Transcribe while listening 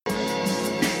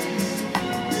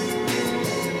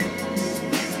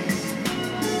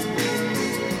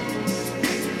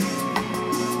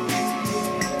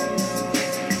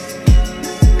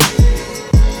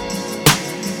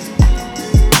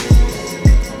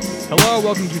Hello,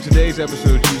 welcome to today's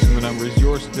episode of Choosing the Numbers,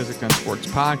 your Statistics and Sports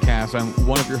podcast. I'm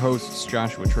one of your hosts,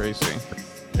 Joshua Tracy.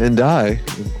 And I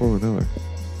am Corbin Miller.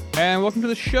 And welcome to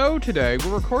the show today.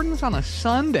 We're recording this on a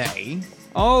Sunday.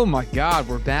 Oh my God,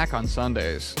 we're back on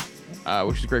Sundays,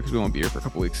 which is great because we won't be here for a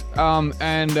couple weeks.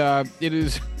 It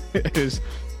is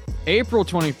April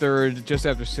 23rd, just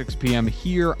after 6 p.m.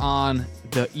 here on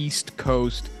the East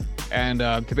Coast. And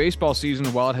the baseball season,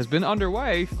 while it has been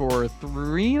underway for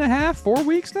 3.5, 4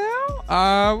 weeks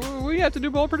now, we have to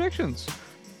do bold predictions.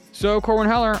 So, Corwin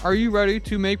Heller, are you ready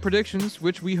to make predictions,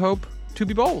 which we hope to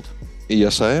be bold?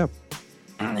 Yes, I am.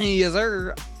 Yes,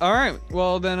 sir. All right.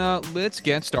 Well, then let's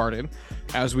get started,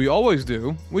 as we always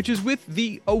do, which is with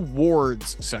the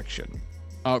awards section.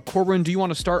 Corbin, do you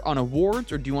want to start on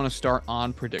awards or do you want to start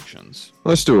on predictions?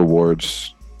 Let's do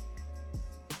awards.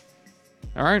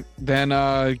 All right. Then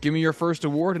give me your first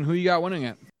award and who you got winning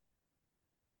it.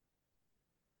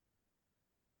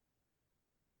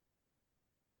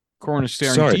 Corbin is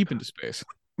staring deep into space.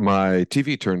 My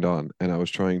TV turned on, and I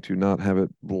was trying to not have it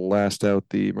blast out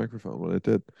the microphone when it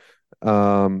did.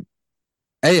 AL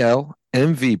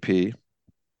MVP.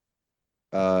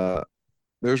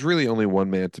 There's really only one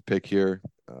man to pick here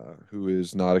who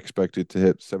is not expected to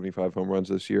hit 75 home runs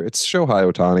this year. It's Shohei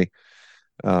Ohtani.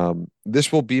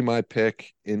 This will be my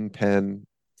pick in pen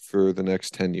for the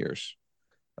next 10 years,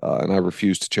 and I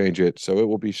refuse to change it. So it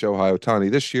will be Shohei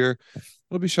Ohtani this year.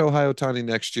 It'll be Shohei Ohtani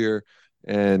next year.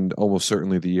 And almost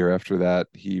certainly the year after that,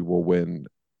 he will win.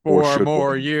 4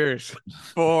 more years.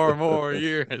 4 more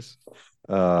years.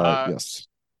 Yes.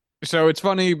 So it's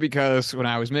funny because when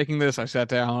I was making this, I sat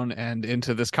down and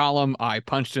into this column, I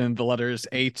punched in the letters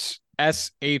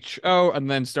HSHO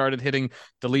and then started hitting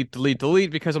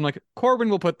delete because I'm like, Corbin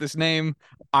will put this name.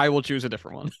 I will choose a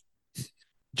different one.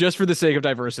 Just for the sake of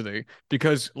diversity,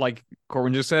 because like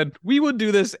Corbin just said, we would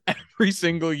do this every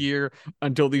single year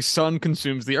until the sun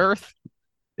consumes the earth.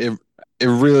 It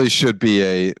really should be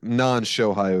a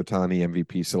non-Shohei Ohtani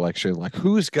MVP selection. Like,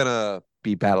 who's going to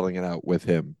be battling it out with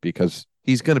him? Because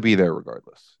he's going to be there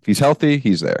regardless. If he's healthy,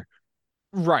 he's there.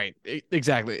 Right.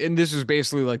 Exactly. And this is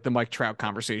basically like the Mike Trout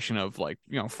conversation of 4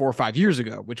 or 5 years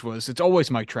ago, which was it's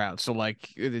always Mike Trout. So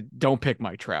don't pick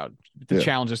Mike Trout. The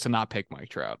challenge is to not pick Mike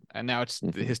Trout. And now it's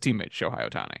his teammate,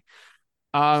 Shohei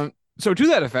Ohtani. So to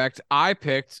that effect, I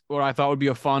picked what I thought would be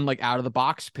a fun, out of the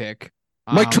box pick.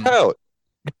 Mike Trout.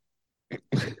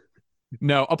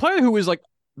 No, a player who is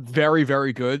very,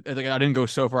 very good. I didn't go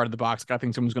so far out of the box. I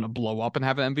think someone's going to blow up and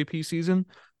have an MVP season.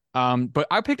 But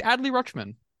I picked Adley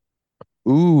Rutschman.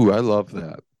 Ooh, I love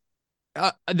that.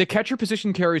 The catcher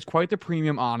position carries quite the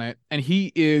premium on it, and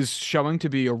he is showing to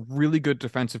be a really good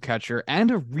defensive catcher and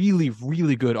a really,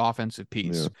 really good offensive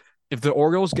piece. Yeah. If the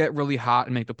Orioles get really hot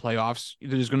and make the playoffs,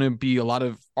 there's going to be a lot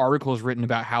of articles written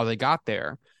about how they got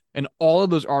there, and all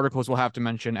of those articles will have to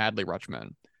mention Adley Rutschman.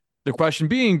 The question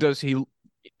being, does he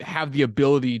have the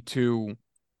ability to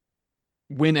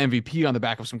win MVP on the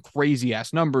back of some crazy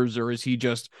ass numbers, or is he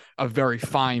just a very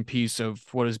fine piece of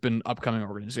what has been upcoming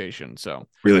organization? So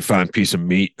really fine piece of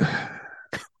meat.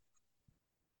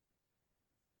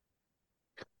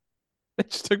 It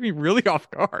just took me really off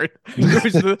guard. It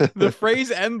was the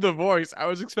phrase and the voice. I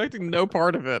was expecting no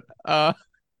part of it.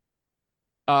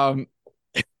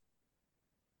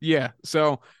 Yeah.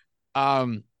 So,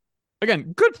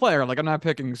 again, good player. I'm not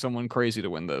picking someone crazy to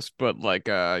win this, but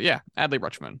Adley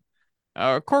Rutschman.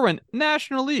 Corbin,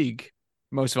 National League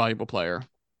most valuable player.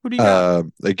 Who do you got?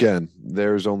 Again,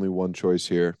 there's only one choice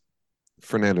here.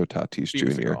 Fernando Tatis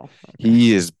Jr. Okay.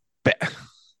 He is back.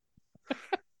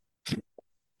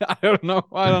 I don't know.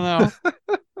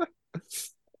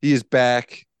 He is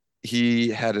back. He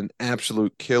had an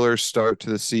absolute killer start to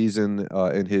the season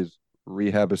in his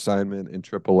rehab assignment in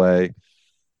AAA.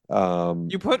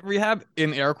 You put rehab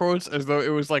in air quotes as though it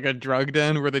was like a drug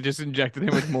den where they just injected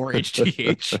him with more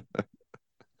HGH.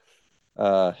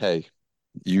 Hey,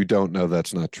 you don't know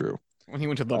that's not true. When he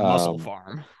went to the muscle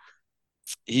farm.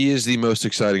 He is the most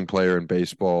exciting player in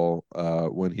baseball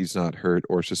when he's not hurt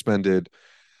or suspended.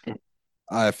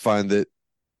 I find it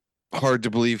hard to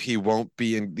believe he won't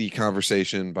be in the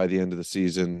conversation by the end of the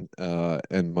season,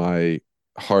 and my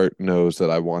heart knows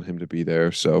that I want him to be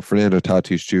there. So Fernando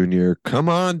Tatis Jr., come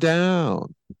on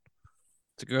down.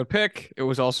 It's a good pick. It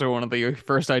was also one of the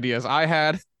first ideas I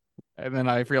had. And then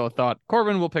I thought,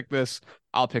 Corbin will pick this.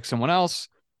 I'll pick someone else.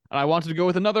 And I wanted to go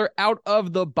with another out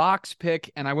of the box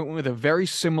pick. And I went with a very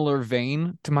similar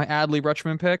vein to my Adley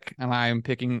Rutschman pick. And I am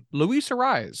picking Luis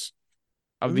Arraez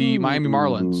of the Miami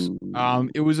Marlins.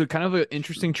 It was a kind of an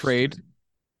interesting trade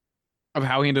of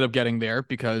how he ended up getting there,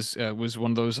 because it was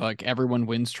one of those everyone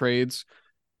wins trades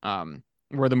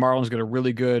where the Marlins get a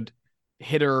really good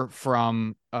hitter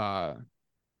from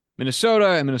Minnesota,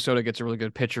 and Minnesota gets a really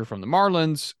good pitcher from the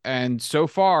Marlins. And so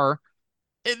far,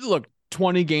 look,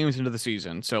 20 games into the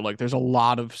season, so like there's a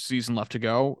lot of season left to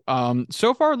go.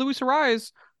 So far, Luis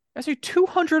Arraez has a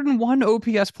 201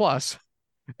 OPS plus,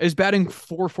 is batting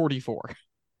 444.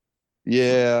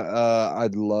 Yeah,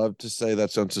 I'd love to say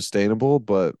that's unsustainable,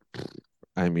 but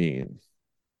I mean,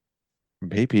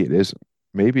 maybe it isn't.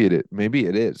 Maybe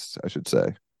it is, I should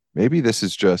say. Maybe this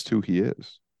is just who he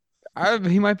is.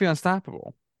 He might be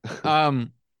unstoppable.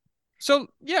 Um, So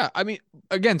yeah, I mean,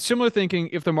 again, similar thinking.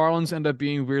 If the Marlins end up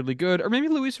being weirdly good, or maybe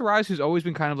Luis Arraez, who's always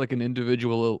been kind of like an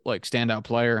individual, like standout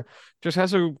player, just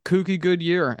has a kooky good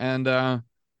year, and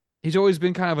he's always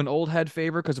been kind of an old head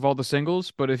favorite because of all the singles.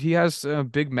 But if he has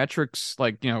big metrics,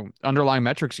 like underlying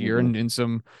metrics year, Mhm. and in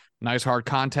some nice hard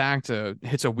contact,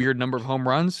 hits a weird number of home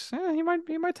runs, he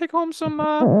might take home some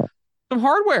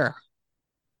hardware,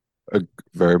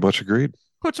 Very much agreed.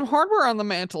 put some hardware on the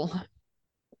mantle.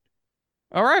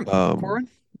 All right, Um, Corbin,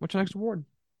 what's your next award?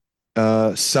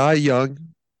 Cy Young,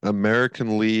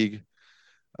 American League,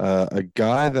 a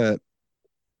guy that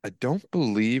I don't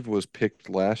believe was picked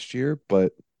last year,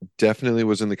 but definitely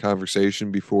was in the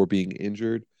conversation before being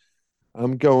injured.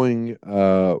 I'm going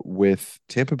with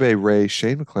Tampa Bay Ray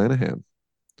Shane McClanahan.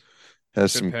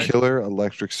 Has Good some pick. killer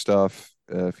electric stuff.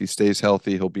 If he stays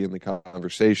healthy, he'll be in the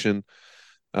conversation.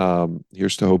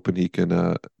 Here's to hoping he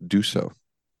can do so.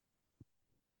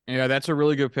 Yeah, that's a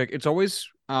really good pick. It's always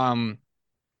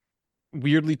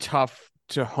weirdly tough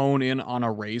to hone in on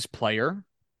a Rays player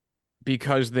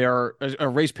because there a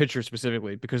Rays pitcher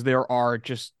specifically because there are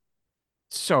just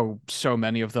so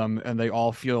many of them and they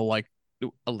all feel like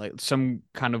some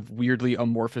kind of weirdly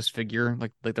amorphous figure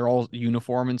like they're all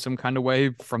uniform in some kind of way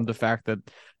from the fact that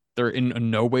they're in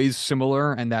no ways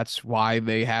similar and that's why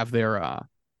they have their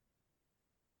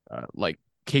like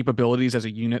capabilities as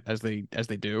a unit as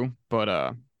they do.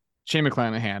 But Shane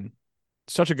McClanahan,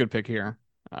 such a good pick here.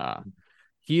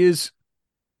 He is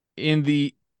in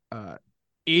the uh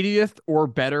 80th or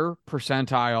better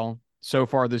percentile so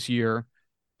far this year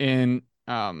in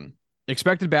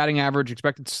expected batting average,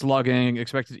 expected slugging,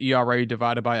 expected ERA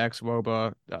divided by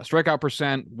xWOBA, strikeout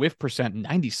percent, whiff percent,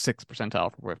 96th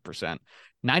percentile for whiff percent,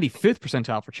 95th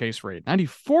percentile for chase rate,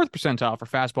 94th percentile for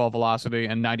fastball velocity,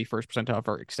 and 91st percentile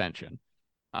for extension.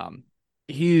 Um,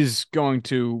 he's going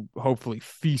to hopefully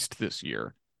feast this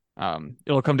year.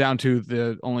 It'll come down to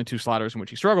the only two sliders in which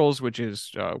he struggles, which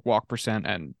is walk percent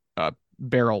and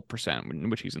barrel percent, in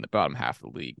which he's in the bottom half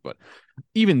of the league. But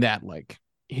even that, like,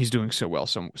 he's doing so well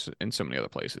in so many other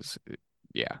places.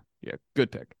 Yeah, yeah,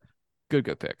 good pick. Good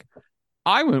pick.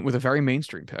 I went with a very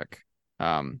mainstream pick,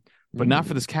 but not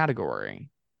for Mm. this category.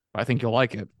 I think you'll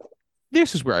like it.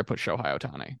 This is where I put Shohei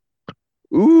Ohtani.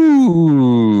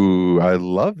 Ooh, I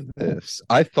love this.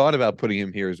 I thought about putting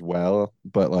him here as well,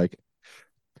 but like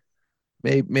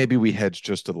maybe we hedge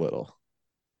just a little.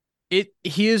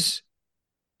 He is.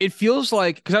 It feels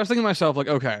like because I was thinking to myself, like,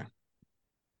 okay,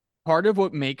 part of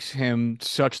what makes him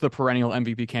such the perennial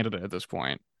MVP candidate at this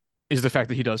point is the fact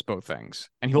that he does both things.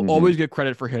 And he'll Hmm. always get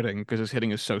credit for hitting because his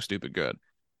hitting is so stupid good.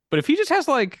 But if he just has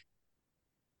like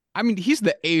I mean, he's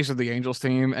the ace of the Angels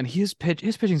team, and his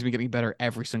pitching's been getting better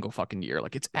every single fucking year.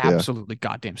 Like it's Yeah, absolutely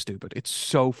goddamn stupid. It's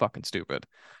so fucking stupid.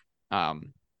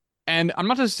 Um, and I'm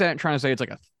not just trying to say it's like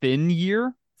a thin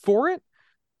year for it,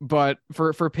 but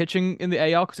for pitching in the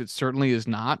AL because it certainly is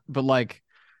not. But like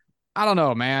I don't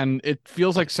know, man. It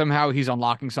feels like somehow he's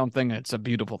unlocking something. And it's a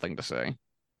beautiful thing to say.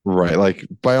 right. Like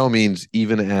by all means,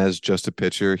 even as just a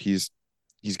pitcher, he's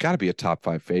got to be a top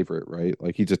five favorite, right?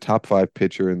 Like he's a top five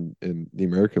pitcher in the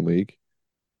American League.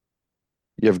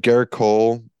 You have Garrett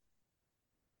Cole,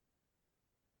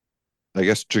 I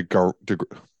guess.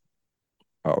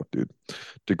 Oh, dude,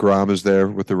 Degrom is there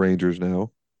with the Rangers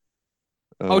now.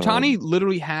 Otani Um,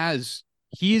 literally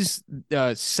he's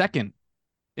second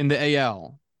in the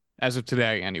AL as of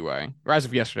today, anyway, or as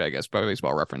of yesterday, I guess, by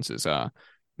baseball references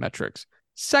metrics.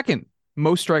 Second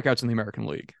most strikeouts in the American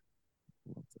League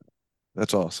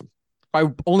that's awesome. by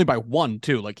only by one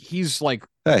too. Like he's like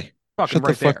Hey, fucking shut the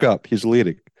right fuck there. up. He's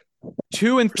leading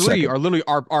Two and for three second. are literally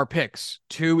our picks.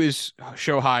 Two is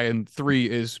Shohei and three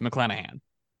is McClanahan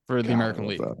for the God, I American love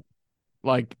League. that.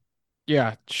 Like,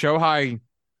 yeah, Shohei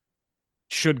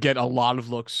should get a lot of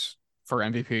looks for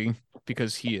MVP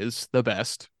because he is the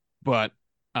best. But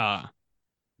uh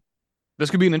this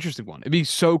could be an interesting one. It'd be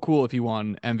so cool if he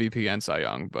won MVP and Cy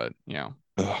Young, but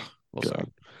Oh, we'll see.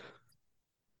 God.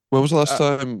 When was the last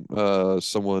Uh time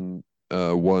someone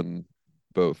won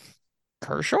both?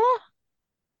 Kershaw?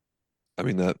 I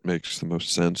mean, that makes the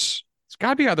most sense. It's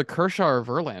gotta be either Kershaw or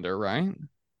Verlander, right?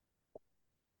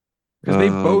 because they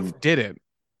Um, both did it,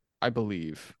 I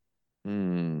believe.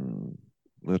 hmm,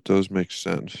 that does make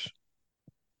sense.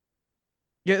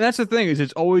 Yeah, that's the thing is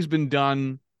it's always been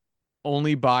done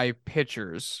only by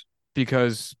pitchers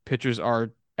because pitchers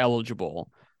are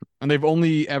eligible. And they've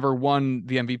only ever won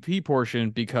the MVP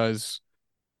portion because,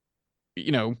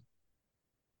 you know,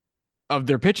 of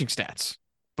their pitching stats.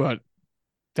 But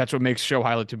that's what makes Show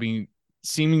Highlight to be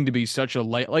seeming to be such a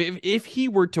light. Like if he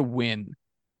were to win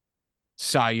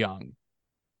Cy Young,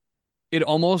 it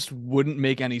almost wouldn't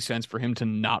make any sense for him to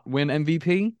not win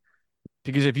MVP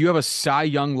because if you have a Cy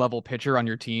Young level pitcher on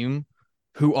your team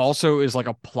who also is like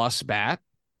a plus bat,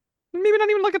 maybe not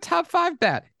even like a top five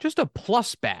bat, just a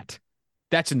plus bat,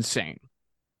 that's insane.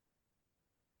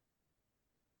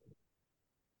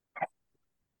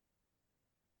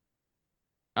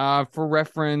 For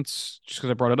reference, just because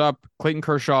I brought it up, Clayton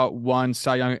Kershaw won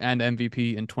Cy Young and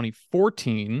MVP in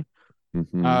 2014.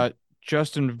 Hmm. Uh,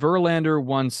 Justin Verlander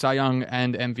won Cy Young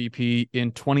and MVP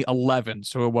in 2011,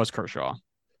 so it was Kershaw.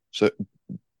 So,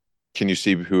 can you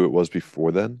see who it was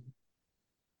before then?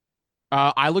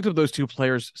 I looked up those two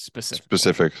players specifically.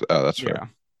 Specific. Oh, that's fair.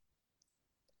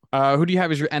 Yeah. Who do you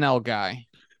have as your NL guy?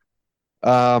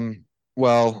 Um,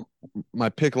 well, my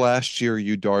pick last year,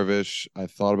 Yu Darvish, I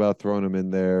thought about throwing him in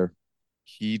there.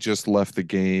 He just left the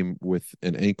game with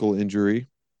an ankle injury,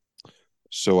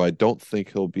 so I don't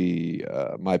think he'll be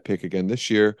my pick again this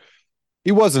year.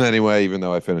 He wasn't anyway, even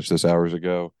though I finished this hours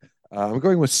ago. I'm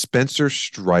going with Spencer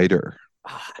Strider.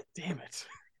 Ah, damn it.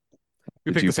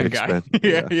 We Did picked you the same pick guy. Spen?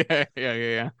 Yeah, Yeah.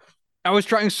 yeah. I was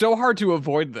trying so hard to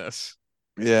avoid this.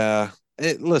 Yeah.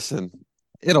 Listen,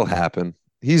 it'll happen.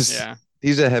 He's Yeah.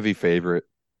 he's a heavy favorite.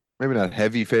 Maybe not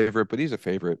heavy favorite, but he's a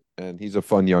favorite, and he's a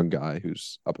fun young guy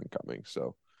who's up and coming.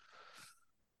 So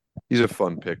he's a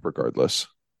fun pick regardless.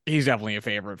 He's definitely a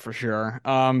favorite for sure.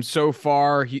 So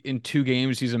far in 2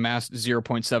 games, he's amassed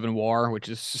 0.7 WAR, which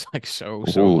is like so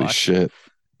Holy much. shit.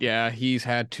 Yeah, he's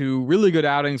had 2 really good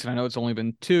outings, and I know it's only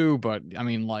been 2, but I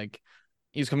mean, like,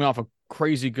 he's coming off a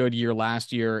crazy good year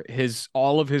last year. His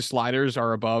all of his sliders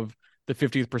are above the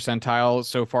 50th percentile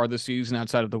so far this season,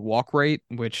 outside of the walk rate,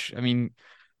 which I mean,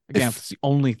 again, if If it's the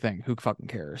only thing, who fucking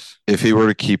cares? if he were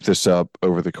to keep this up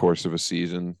over the course of a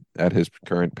season at his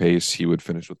current pace, he would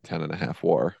finish with 10.5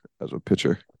 WAR as a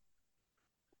pitcher.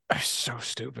 It's so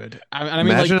stupid. I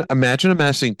mean, like, Imagine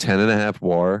amassing 10.5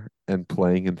 WAR and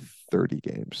playing in 30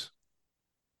 games.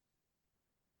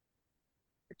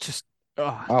 just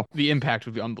Wow. the impact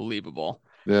would be unbelievable.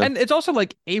 Yeah. And it's also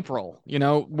like April,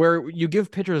 where you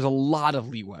give pitchers a lot of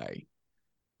leeway.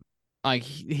 Like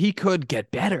he could get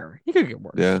better. He could get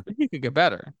worse, Yeah. but he could get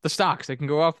better. The stocks, they can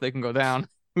go up, they can go down.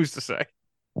 Who's to say?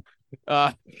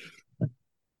 Uh,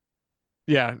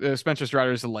 yeah, Spencer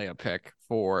Strider is a layup pick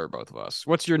for both of us.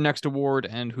 What's your next award,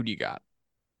 and who do you got?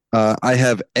 I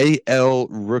have AL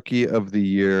Rookie of the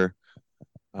Year.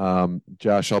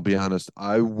 Josh, I'll be honest,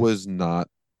 I was not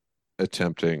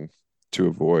attempting to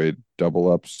avoid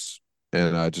double ups,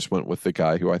 and I just went with the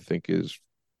guy who I think is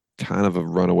kind of a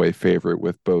runaway favorite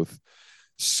with both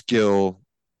skill,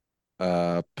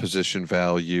 position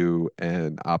value,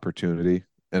 and opportunity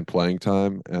and playing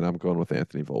time. And I'm going with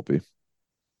Anthony Volpe.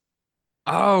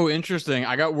 Oh, interesting.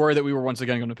 I got worried that we were once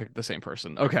again going to pick the same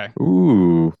person. Okay.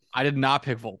 Ooh, I did not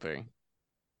pick Volpe.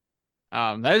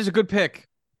 That is a good pick.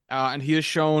 And he has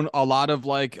shown a lot of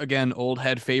like again old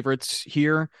head favorites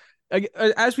here.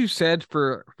 As we've said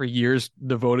for years,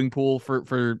 the voting pool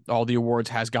for all the awards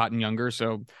has gotten younger,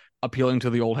 so appealing to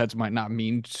the old heads might not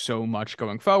mean so much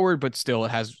going forward, but still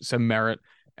it has some merit.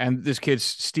 And this kid's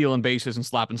stealing bases and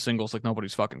slapping singles like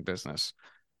nobody's fucking business.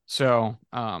 So,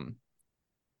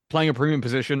 playing a premium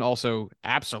position also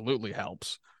absolutely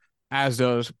helps, as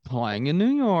does playing in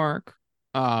New York.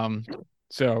 Um,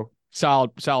 so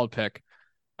solid pick.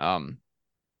 Um,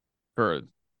 for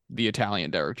the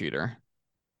Italian Derek Jeter.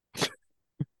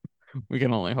 We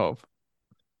can only hope.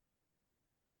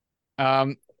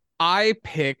 Um, I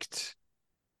picked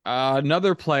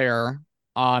another player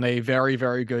on a very,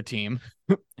 very good team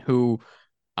who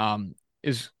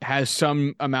is has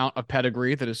some amount of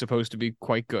pedigree that is supposed to be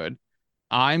quite good.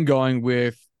 I'm going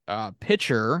with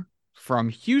pitcher from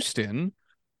Houston,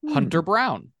 Hunter hmm.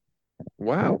 Brown.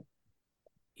 Wow.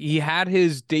 He had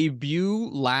his debut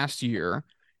last year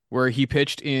where he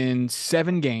pitched in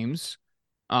 7 games,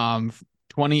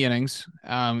 20 innings.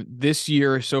 This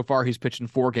year so far he's pitched in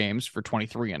 4 games for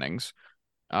 23 innings.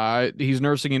 He's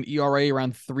nursing an ERA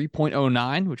around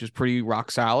 3.09, which is pretty rock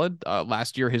solid.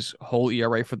 Last year his whole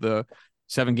ERA for the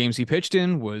 7 games he pitched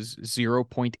in was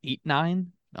 0.89,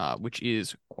 which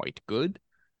is quite good.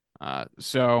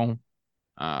 So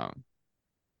uh,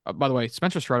 By the way,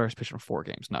 Spencer Strider has pitched in 4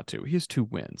 games, not 2. He has 2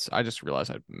 wins. I just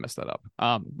realized I messed that up.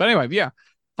 But anyway, yeah.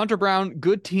 Hunter Brown,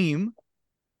 good team.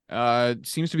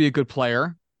 Seems to be a good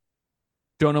player.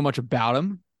 Don't know much about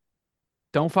him.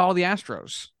 Don't follow the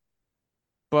Astros.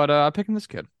 But picking this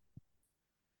kid.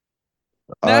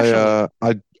 National League.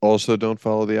 I also don't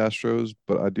follow the Astros,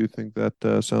 but I do think that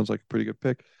sounds like a pretty good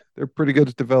pick. They're pretty good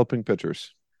at developing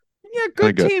pitchers. Yeah, Kind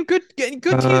of good good. team. Good teams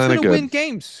Kind of gonna win good.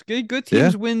 games. Good Yeah,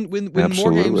 teams win more games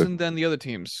absolutely. than the other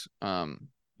teams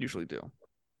usually do.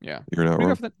 Yeah. You're not What do you got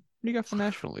wrong. for that? What do you got for the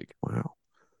National League?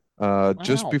 Wow.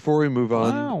 Just Wow. before we move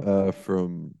on Wow.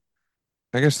 from,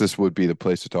 I guess this would be the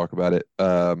place to talk about it.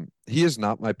 He is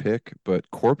not my pick, but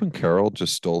Corbin Carroll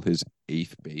just stole his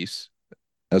 8th base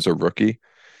as a rookie.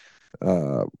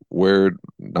 We're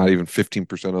not even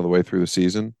 15% of the way through the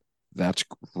season. That's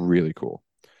really cool.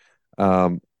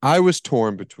 I was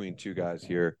torn between two guys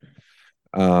here.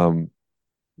 Um,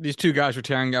 These two guys were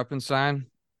tearing up inside.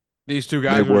 These two they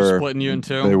guys were were, splitting you in they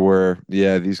two. were,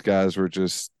 yeah, these guys were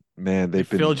just, man, They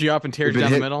filled you up and they've teared you been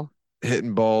down the middle.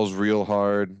 hitting balls real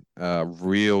hard,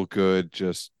 real good,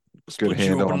 just good Split you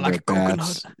handle open on like their a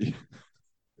coconut.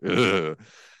 bats.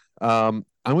 I'm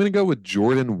going to go with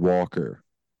Jordan Walker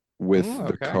with Ooh,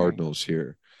 the okay. Cardinals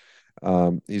here.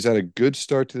 He's had a good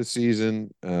start to the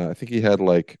season. I think he had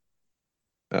like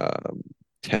um,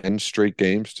 10 straight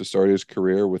games to start his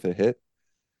career with a hit,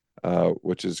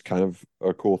 which is kind of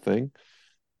a cool thing.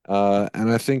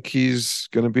 And I think he's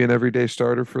going to be an everyday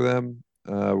starter for them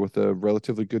with a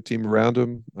relatively good team around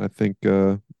him. I think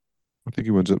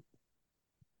he wins it.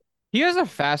 He has a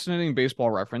fascinating baseball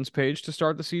reference page to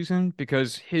start the season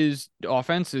because his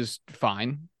offense is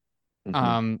fine. Mm-hmm.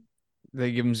 Um,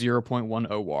 they give him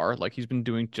 0.1 OWAR. Like he's been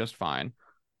doing just fine.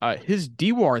 His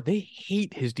DWAR, they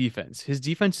hate his defense. His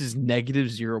defense is negative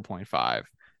 0.5.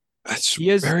 That's He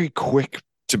has, very quick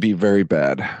to be very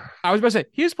bad. I was about to say,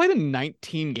 he has played in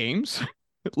 19 games.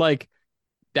 Like,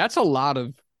 that's a lot of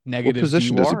What negative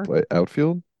position does he DWAR. play?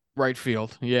 Outfield? Right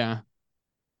field. Yeah.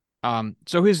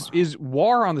 So his Wow.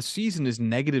 WAR on the season is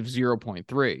negative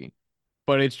 0.3,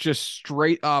 but it's just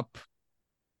straight up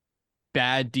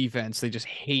bad defense. They just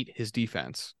hate his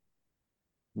defense.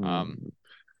 Hmm. Um,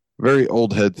 Very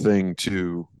old head thing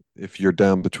to, if you're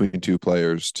down between two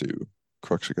players, to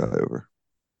crux a guy over.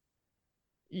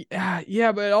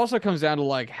 yeah, but it also comes down to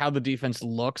like how the defense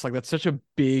looks. Like that's such a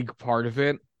big part of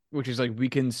it, which is like we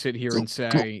can sit here and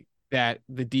say that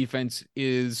the defense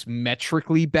is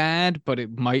metrically bad, but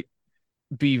it might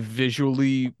be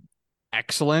visually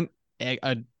excellent.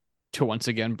 To once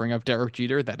again bring up Derek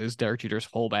Jeter, that is Derek Jeter's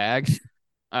whole bag.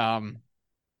 Um,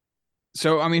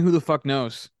 so I mean, who the fuck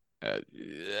knows? Yeah,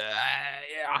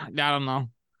 I don't know.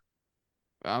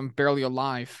 I'm barely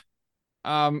alive.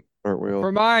 Um, Aren't we for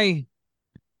all? my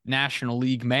National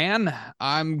League man,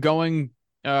 I'm going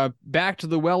back to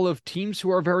the well of teams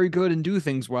who are very good and do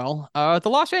things well. The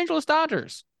Los Angeles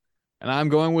Dodgers, and I'm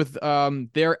going with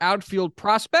their outfield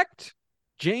prospect,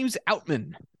 James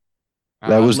Outman,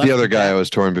 That was the lefty other guy I bat. was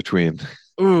torn between.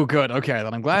 Ooh, good. Okay,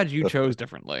 then I'm glad you chose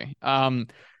differently.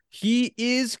 He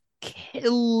is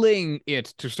killing it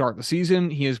to start the season.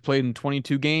 He has played in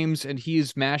 22 games and he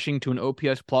is mashing to an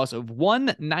OPS plus of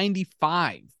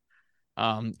 195,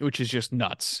 which is just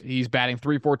nuts. He's batting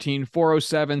 314,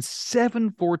 407,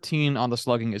 714 on the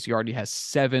slugging as he already has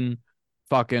 7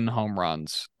 fucking home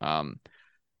runs.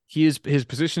 His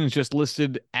position is just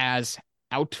listed as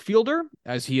outfielder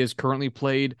as he has currently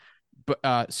played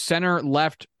center,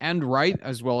 left, and right,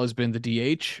 as well as been the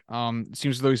DH. It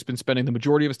seems as though he's been spending the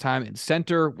majority of his time in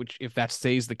center, which, if that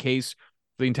stays the case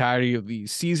for the entirety of the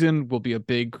season, will be a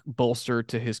big bolster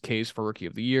to his case for Rookie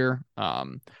of the Year.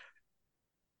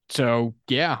 So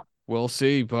yeah, we'll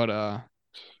see. But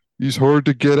He's hard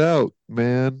to get out,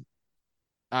 man.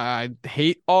 I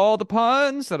hate all the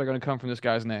puns that are going to come from this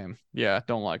guy's name. Yeah,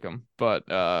 don't like him, but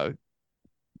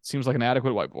seems like an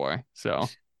adequate white boy. So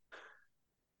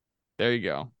there you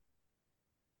go.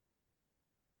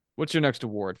 What's your next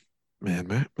award? Man,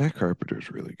 Matt Carpenter's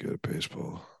really good at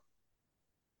baseball.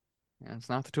 Yeah, it's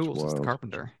not the It's tools, it's the wild.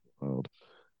 carpenter. Wild.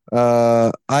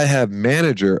 I have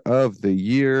manager of the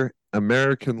year,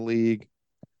 American League.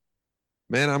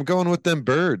 Man, I'm going with them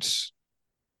birds.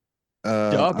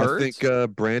 Duh, I think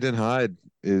birds. Brandon Hyde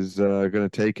is going to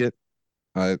take it.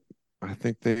 I I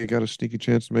think they got a sneaky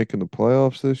chance of making the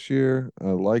playoffs this year. I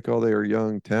like all their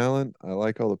young talent. I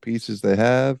like all the pieces they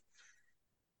have.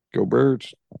 Go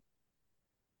Birds.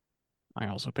 I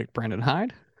also picked Brandon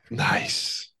Hyde.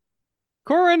 Nice.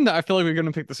 Corin, I feel like we're going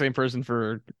to pick the same person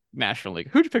for National League.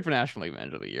 Who'd you pick for National League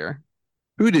Manager of the Year?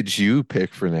 Who did you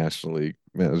pick for National League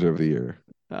Manager of the Year?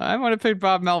 I might have picked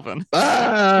Bob Melvin.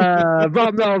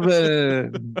 Bob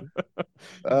Melvin.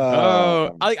 Oh,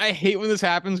 Um, I hate when this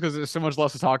happens because there's so much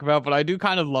less to talk about, but I do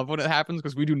kind of love when it happens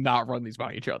because we do not run these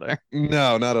by each other.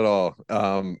 no, not at all.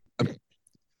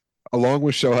 Along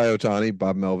with Shohei Ohtani,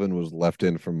 Bob Melvin was left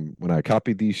in from when I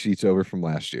copied these sheets over from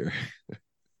last year.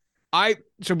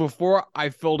 So before I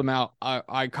filled them out,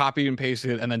 I copied and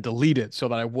pasted it and then deleted so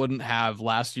that I wouldn't have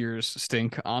last year's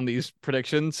stink on these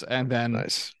predictions. And then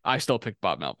Nice. I still picked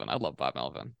Bob Melvin. I love Bob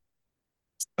Melvin.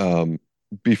 Um,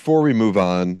 Before we move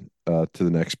on to the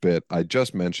next bit, I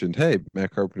just mentioned, hey,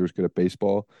 Matt Carpenter's good at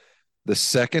baseball. The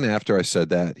second after I said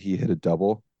that, he hit a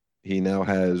double. He now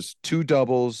has two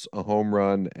doubles, a home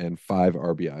run, and five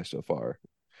RBI so far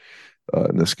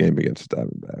in this game against the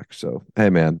Diamondbacks. So, hey,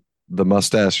 man, the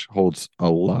mustache holds a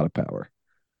lot of power.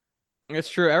 It's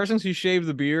true. Ever since he shaved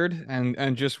the beard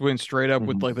and just went straight up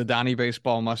with like Mhm. the Donnie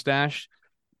baseball mustache,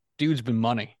 dude's been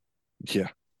money. Yeah,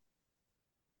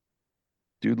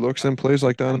 dude looks and plays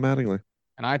like Don And Mattingly.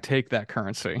 and I take that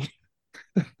currency.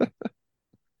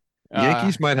 Uh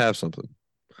Yankees might have something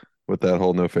with that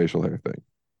whole no facial hair thing.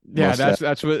 yeah, Mustache.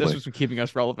 that's Definitely. what's been keeping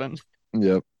us relevant.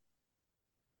 Yep.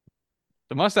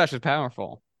 The mustache is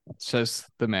powerful, says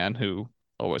the man who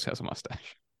always has a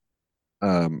mustache.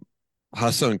 Um,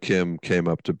 Hassan Kim came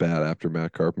up to bat after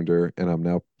Matt Carpenter, and I'm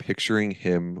now picturing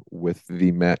him with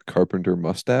the Matt Carpenter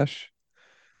mustache.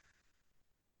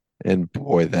 And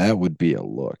boy, that would be a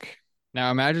look. Now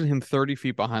imagine him 30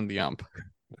 feet behind the ump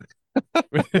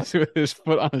with his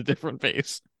foot on a different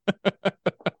base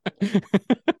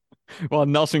while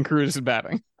Nelson Cruz is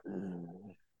batting.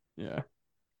 Yeah.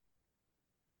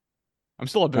 I'm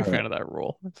still a All big right. fan of that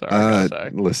rule. Sorry, I gotta say.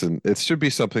 Listen, it should be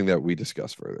something that we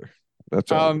discuss further.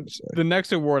 That's all I'm going to say. The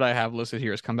next award I have listed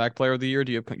here is Comeback Player of the Year.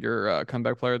 Do you have your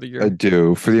Comeback Player of the I Year?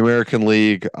 do. For the American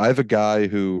League, I have a guy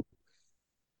who,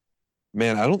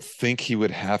 man, I don't think he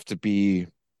would have to be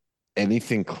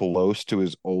anything close to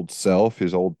his old self,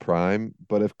 his old prime.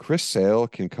 But if Chris Sale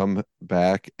can come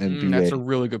back and be That's a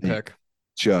really good a pick.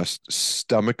 just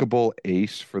stomachable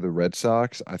ace for the Red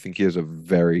Sox, I think he has a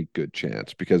very good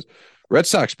chance because Red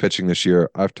Sox pitching this year,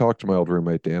 I've talked to my old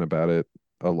roommate Dan about it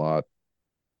a lot.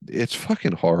 It's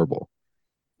fucking horrible.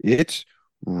 It's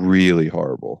really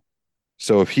horrible.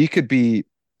 So if he could be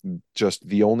just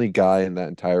the only guy in that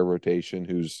entire rotation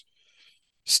who's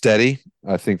steady,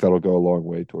 I think that'll go a long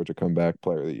way towards a comeback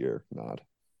player of the year nod.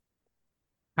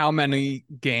 How many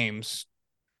games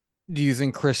do you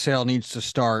think Chris Sale needs to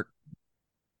start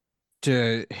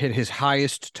to hit his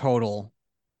highest total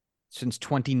since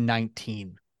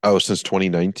 2019? Oh, since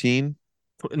 2019?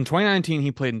 In 2019,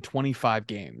 he played in 25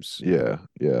 games. Yeah,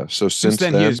 yeah. So Since since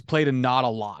then, he then, has played a not a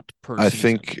lot per I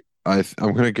season. think I'm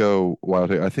gonna go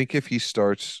wild here. I think if he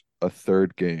starts a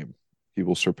third game, he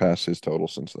will surpass his total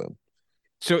since then.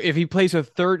 So if he plays a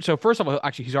third, so first of all,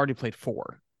 actually, he's already played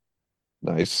four.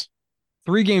 Nice.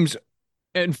 3 games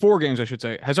and 4 games, I should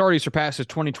say, has already surpassed his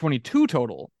 2022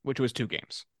 total, which was 2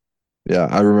 games. Yeah,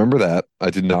 I remember that. I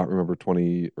did not remember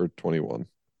 20 or 21.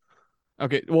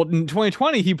 Okay, well, in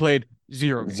 2020, he played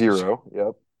 0 games. Zero.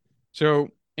 Yep. So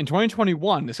in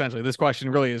 2021, essentially, this question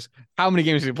really is how many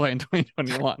games did he play in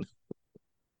 2021?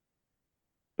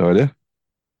 No idea.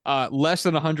 Less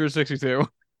than 162,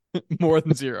 more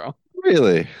than zero.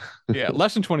 Really? Yeah,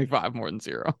 less than 25, more than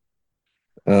zero.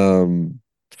 Um,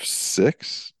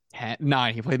 Six?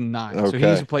 Nine. He played in nine. So he's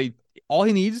Okay. played all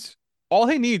he needs, all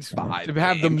he needs to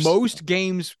have the Games. most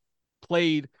games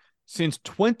played since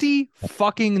 20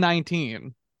 fucking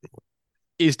 19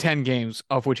 is 10 games,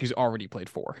 of which he's already played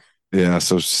four. Yeah,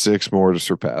 so six more to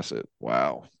surpass it.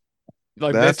 Wow.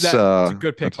 Like that's a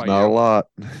good pick That's by not a you. lot.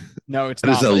 No, it's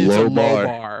That is not. a It's a low low bar.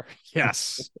 bar.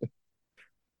 Yes.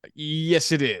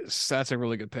 Yes, it is. That's a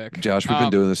really good pick. Josh, we've been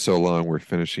doing this so long, we're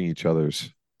finishing each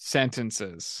other's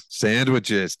Sentences.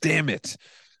 sandwiches. Damn it.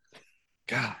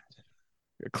 God.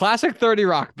 Classic 30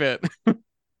 Rock bit.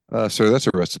 Sir, that's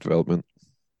Arrested Development.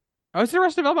 Oh, is the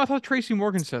rest of them? I thought Tracy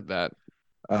Morgan said that.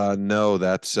 No,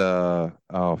 that's oh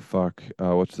fuck.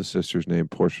 What's the sister's name?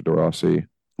 Portia de Rossi.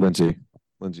 Lindsay.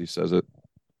 Lindsay says it.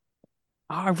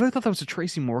 Oh, I really thought that was a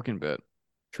Tracy Morgan bit.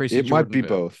 Tracy It might Jordan be bit,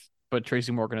 both. but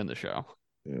Tracy Morgan in the show.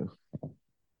 Yeah.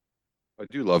 I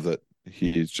do love that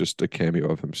he's just a cameo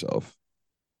of himself.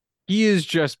 He is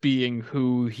just being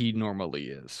who he normally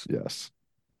is. Yes.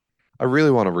 I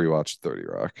really want to rewatch 30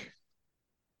 Rock.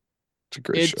 It's a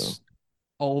great show. It's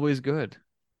always good.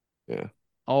 Yeah.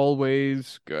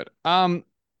 Always good.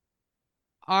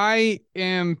 I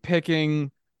am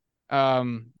picking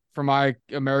for my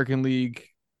American League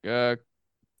uh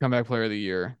comeback player of the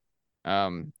year.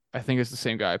 I think it's the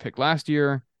same guy I picked last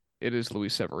year. It is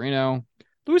Luis Severino.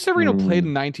 Luis Severino played Hmm.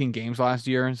 in 19 games last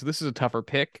year, so this is a tougher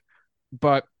pick.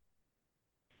 But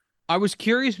I was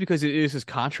curious because it is his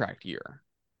contract year.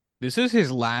 This is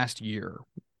his last year,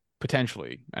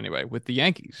 potentially, anyway, with the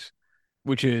Yankees,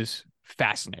 which is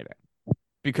fascinating.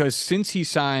 Because since he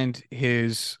signed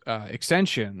his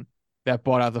extension that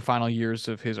bought out the final years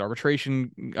of his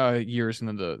arbitration years and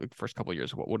then the first couple of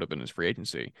years of what would have been his free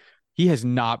agency, he has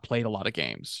not played a lot of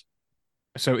games.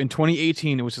 So in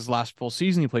 2018, it was his last full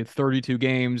season. He played 32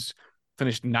 games,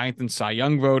 finished ninth in Cy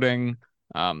Young voting,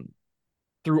 um,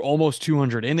 threw almost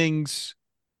 200 innings,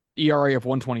 ERA of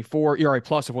 124, ERA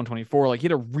plus of 124. Like he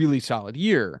had a really solid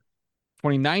year.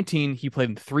 2019, he played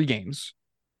in 3 games.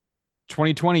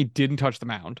 2020 didn't touch the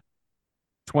mound.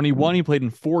 21, he played in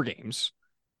 4 games.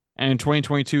 And in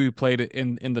 2022, he played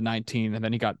in the 19, and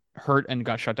then he got hurt and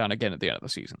got shut down again at the end of the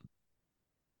season.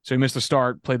 So he missed the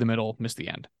start, played the middle, missed the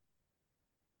end.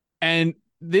 And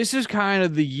this is kind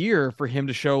of the year for him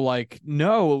to show, like,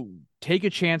 no, take a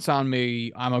chance on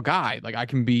me. I'm a guy. Like I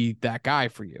can be that guy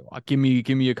for you. Give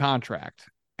me a contract.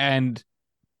 And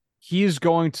he is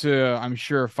going to, I'm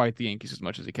sure, fight the Yankees as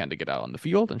much as he can to get out on the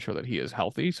field and show that he is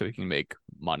healthy so he can make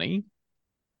money.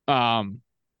 Um,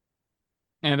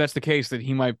 and if that's the case, that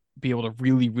he might be able to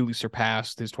really, really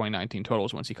surpass his 2019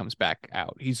 totals once he comes back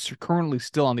out. He's currently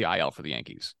still on the IL for the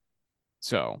Yankees.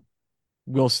 So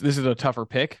this is a tougher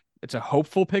pick. It's a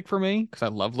hopeful pick for me because I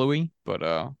love Louis, but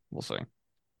we'll see.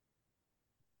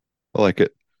 I like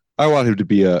it. I want him to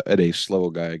be an ace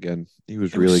level guy again. He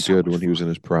was It was really so good much when he was in fun.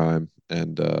 his prime,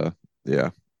 and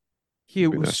yeah, He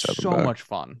it'd be was nice to have him so back. much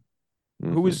fun.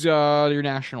 Who Hmm. was your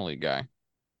National League guy?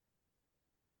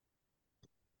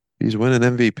 He's winning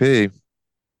MVP.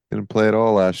 Didn't play at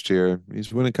all last year.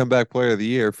 He's winning comeback player of the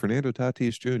year, Fernando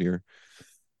Tatis Jr.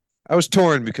 I was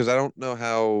torn because I don't know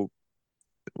how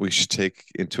we should take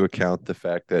into account the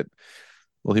fact that,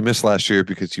 well, he missed last year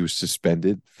because he was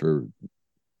suspended for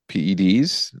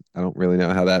PEDs. I don't really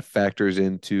know how that factors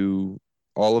into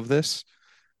all of this,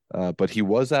 but he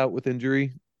was out with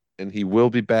injury, and he will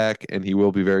be back, and he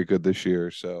will be very good this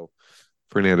year. So,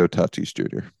 Fernando Tatis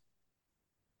Jr.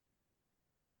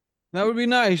 That would be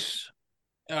nice.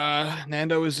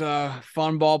 Nando is a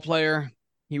fun ball player.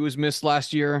 He was missed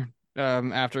last year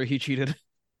after he cheated.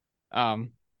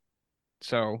 Um,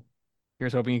 so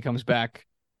here's hoping he comes back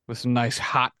with some nice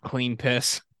hot clean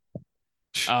piss.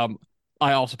 Um,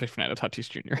 I also picked Fernando Tatis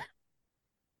Jr.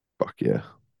 Fuck yeah.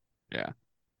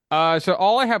 Yeah. So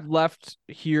all I have left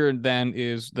here then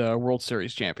is the World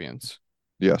Series champions.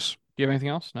 Yes. Do you have anything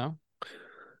else? No.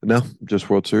 No, just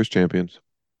World Series champions.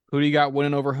 Who do you got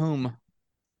winning over whom?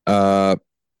 Uh,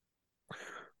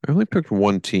 I only picked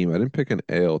one team. I didn't pick an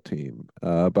AL team.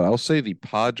 But I'll say the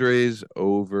Padres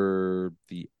over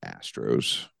the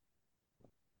Astros.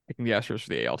 Picking the Astros for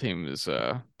the AL team is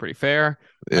pretty fair.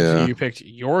 I see Yeah, you picked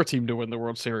your team to win the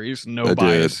World Series. No I did.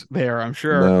 bias there, I'm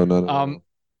sure. No, no, no, Um, no.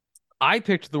 I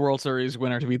picked the World Series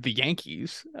winner to be the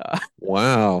Yankees.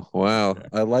 Wow, wow. Yeah.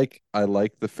 I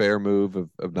like the fair move of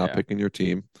not Yeah. picking your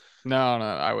team. No, no,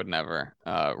 I would never.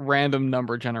 Random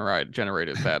number generated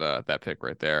that pick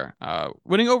right there.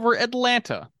 Winning over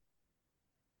Atlanta.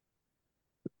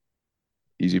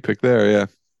 Easy pick there, yeah.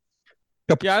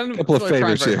 Couple Yeah, I didn't couple of feel like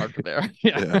trying favors very here. hard for there.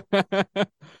 Yeah. Yeah.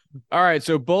 All right,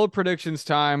 so bold predictions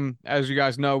time. As you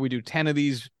guys know, we do 10 of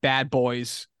these bad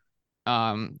boys.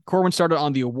 Corbin started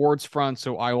on the awards front,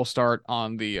 so I will start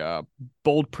on the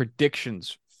bold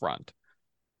predictions front.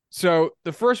 So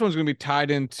the first one's going to be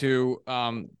tied into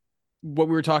what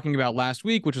we were talking about last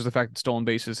week, which was the fact that stolen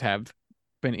bases have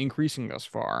been increasing thus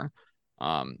far.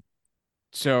 Um,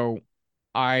 so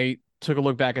I took a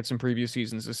look back at some previous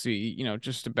seasons to see,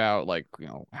 just about like,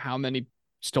 how many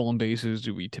stolen bases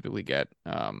do we typically get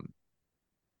from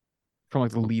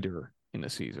like the leader in the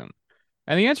season?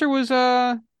 And the answer was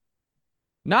not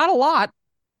a lot.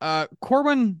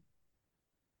 Corbin,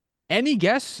 any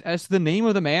guess as to the name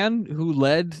of the man who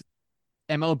led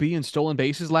MLB in stolen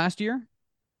bases last year?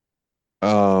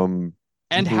 Um,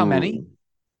 And how many?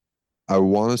 I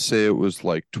want to say it was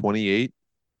like 28.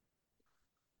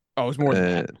 Oh, it was more than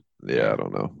that. Yeah, I Yeah.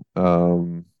 don't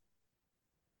know.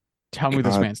 Tell me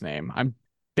this God, man's name. I'm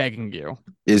begging you.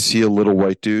 is he a little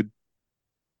white dude?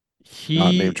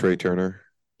 Not named He Trey Turner.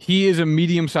 he is a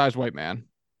medium-sized white man.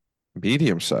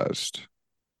 Medium sized.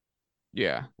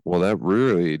 Yeah. Well, that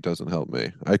really doesn't help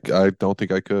me. I don't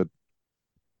think I could.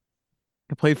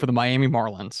 He played for the Miami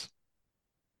Marlins.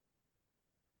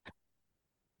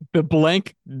 The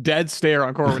blank dead stare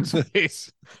on Corbin's The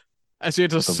face as he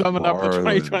had to summon up the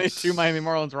 2022 Miami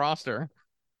Marlins. Marlins roster.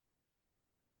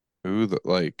 Who the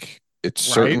like? It Right?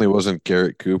 certainly wasn't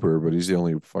Garrett Cooper, but he's the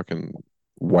only fucking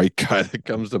white guy that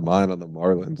comes to mind on the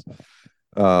Marlins.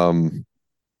 Um,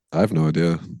 I have no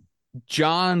idea.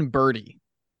 John Birdie.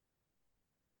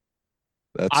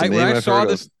 That's a I when name I I've saw heard of.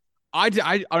 this,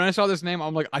 when I saw this name,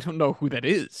 I'm like, I don't know who that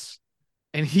is.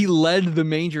 And he led the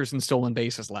majors in stolen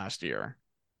bases last year.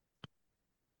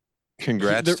 He,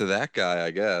 Congrats the to that guy,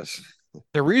 I guess.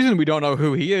 the reason we don't know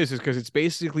who he is because it's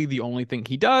basically the only thing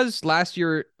he does. Last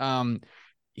year,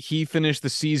 he finished the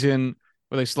season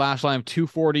with a slash line of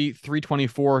 240,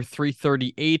 324,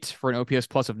 338 for an OPS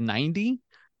plus of 90.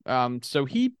 So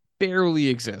he barely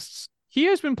exists. He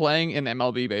has been playing in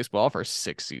MLB baseball for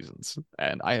 6 seasons,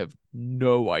 and I have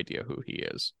no idea who he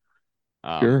is.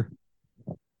 Um, Sure.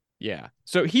 yeah.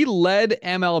 So he led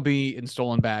MLB in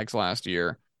stolen bags last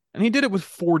year, and he did it with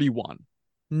 41.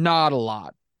 Not a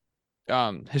lot,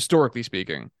 historically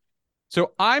speaking.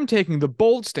 So I'm taking the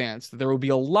bold stance that there will be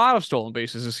a lot of stolen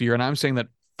bases this year, and I'm saying that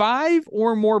five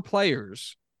or more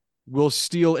players will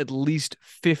steal at least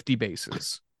 50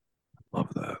 bases.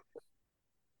 Love that.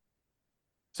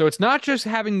 So it's not just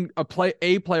having a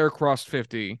player cross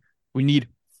 50. We need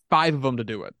five of them to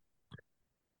do it.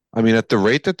 I mean, at the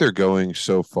rate that they're going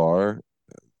so far,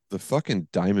 the fucking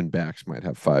Diamondbacks might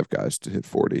have five guys to hit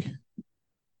 40.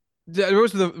 That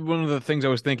was one of the things I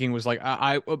was thinking was like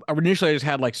I initially I just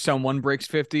had like someone breaks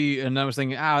 50 and I was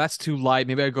thinking that's too light,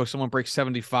 maybe I'd go someone breaks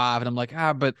 75 and I'm like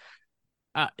but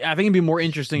I think it'd be more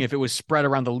interesting if it was spread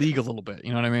around the league a little bit,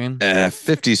 you know what I mean?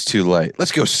 50's too light.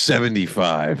 Let's go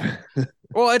 75.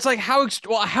 Well, it's like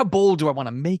how bold do I want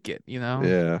to make it, you know?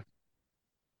 Yeah.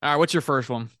 All right, what's your first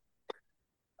one?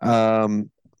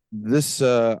 Um, this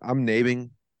I'm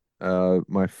naming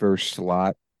my first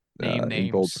slot Name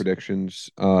in bold names. predictions.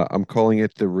 I'm calling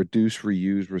it the reduce,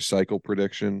 reuse, recycle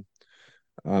prediction.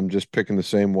 I'm just picking the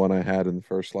same one I had in the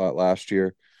first slot last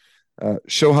year.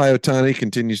 Shohei Ohtani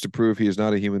continues to prove he is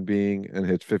not a human being and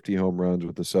hits 50 home runs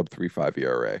with a sub 3.5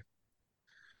 ERA.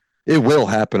 It will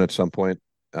happen at some point.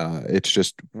 It's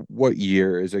just what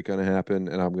year is it going to happen?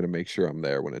 And I'm going to make sure I'm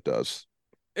there when it does.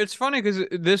 It's funny because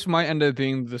this might end up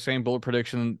being the same bullet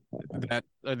prediction that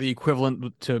the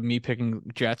equivalent to me picking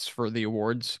Jets for the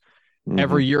awards. Mm-hmm.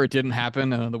 Every year it didn't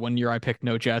happen, and the one year I picked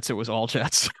no Jets, it was all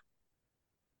Jets.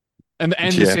 And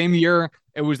the Yeah. same year,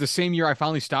 it was the same year I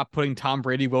finally stopped putting Tom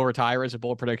Brady will retire as a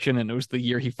bullet prediction, and it was the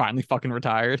year he finally fucking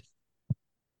retired.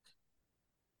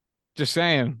 Just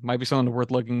saying, might be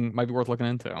worth looking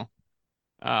into.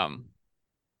 Um,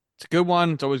 it's a good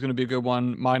one. It's always going to be a good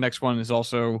one. My next one is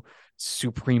also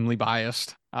supremely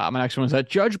biased. My next one is that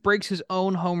Judge breaks his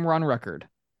own home run record.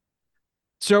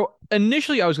 So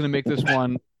initially, I was going to make this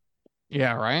one,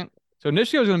 yeah, right. So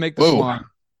initially, I was going to make this Whoa. one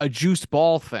a juiced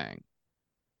ball thing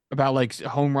about like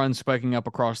home runs spiking up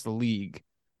across the league.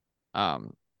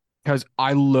 Um, because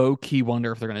I low key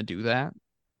wonder if they're gonna do that.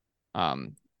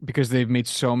 Um, because they've made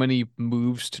so many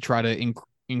moves to try to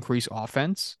increase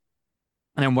offense,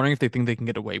 and I'm wondering if they think they can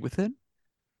get away with it.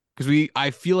 Because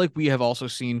I feel like we have also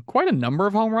seen quite a number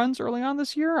of home runs early on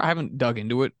this year. I haven't dug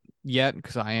into it yet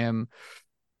because I am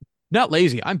not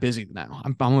lazy. I'm busy now.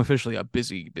 I'm officially a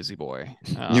busy boy.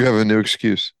 You have a new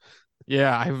excuse.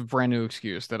 Yeah, I have a brand new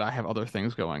excuse that I have other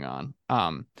things going on.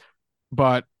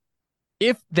 But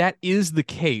if that is the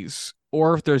case,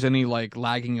 or if there's any like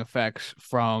lagging effects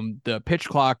from the pitch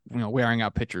clock, wearing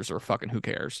out pitchers or fucking who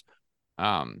cares,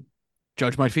 um,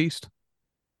 Judge might feast.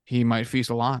 He might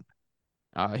feast a lot.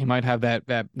 He might have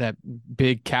that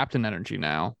big captain energy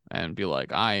now and be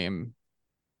like, I am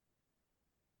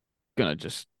gonna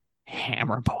just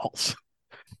hammer balls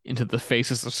into the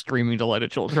faces of screaming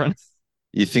delighted children.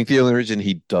 You think the only reason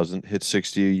he doesn't hit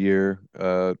 60 a year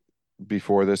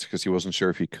before this because he wasn't sure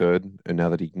if he could, and now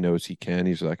that he knows he can,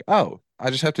 he's like, "Oh, I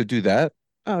just have to do that.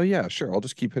 Oh yeah, sure. I'll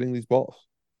just keep hitting these balls.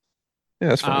 Yeah,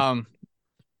 that's fine. Um,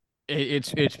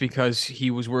 it's because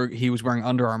he was wearing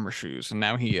Under Armour shoes, and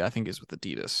now he I think is with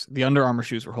Adidas. The Under Armour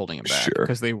shoes were holding him back Sure.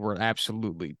 because they were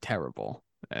absolutely terrible,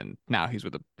 and now he's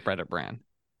with a better brand.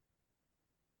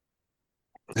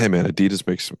 Hey man, Adidas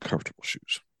makes some comfortable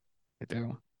shoes. They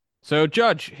do. So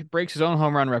Judge breaks his own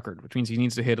home run record, which means he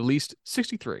needs to hit at least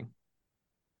 63.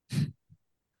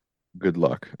 Good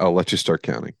luck. I'll let you start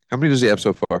counting. How many does he have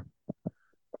so far?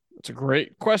 That's a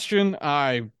great question.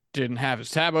 I didn't have his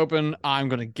tab open. I'm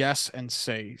gonna guess and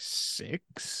say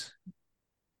six.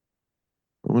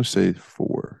 I'm gonna say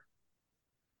four.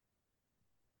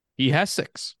 He has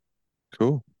six.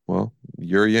 Cool. Well,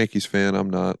 you're a Yankees fan. I'm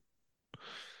not.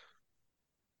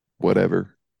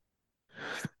 Whatever.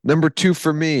 Number two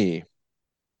for me.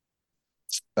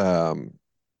 Um,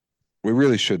 we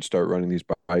really should start running these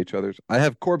by each other's. I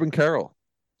have Corbin Carroll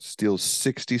steals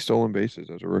 60 stolen bases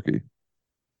as a rookie.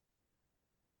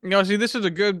 See, this is a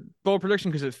good bold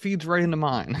prediction because it feeds right into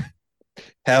mine.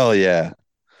 Hell yeah.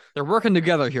 They're working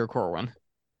together here, Corwin.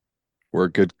 We're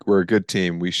a good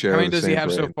team. We How share many the does he same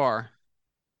have so brain. far?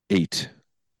 8.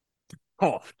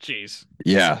 Oh, jeez.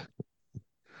 Yeah.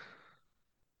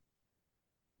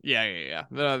 Yeah.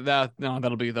 That no,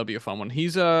 that'll be a fun one.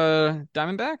 He's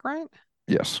Diamondback, right?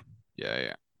 Yes.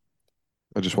 Yeah.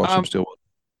 I just watched him Um, steal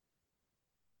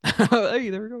one. hey,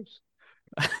 there he goes.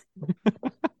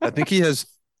 I think he has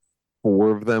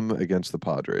 4 of them against the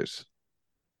Padres.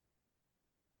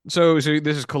 So this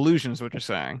is collusion, is what you're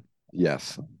saying.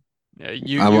 Yes.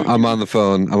 Yeah, I'm on the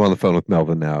phone. I'm on the phone with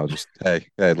Melvin now. Just hey,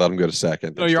 let him go to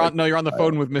second. no, Just like you're on the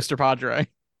phone with Mr. Padre.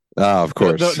 of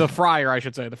course. The friar, I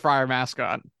should say, the friar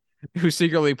mascot, who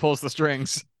secretly pulls the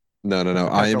strings No. at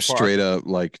I am Petco Park. straight up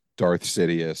like Darth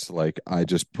Sidious. Like I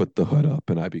just put the hood up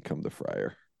and I become the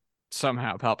friar.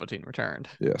 Somehow Palpatine returned.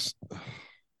 Yes. You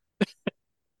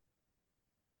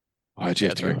Why'd you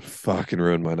have to go Pedri. fucking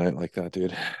ruin my night like that,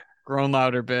 dude? Grown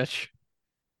louder, bitch.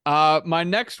 My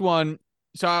next one.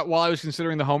 So while I was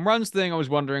considering the home runs thing, I was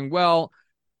wondering, well,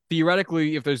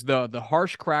 theoretically, if there's the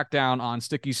harsh crackdown on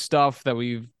sticky stuff that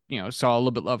we've saw a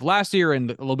little bit of last year and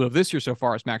a little bit of this year so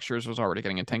far, as Max Scherzer was already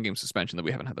getting a 10-game suspension that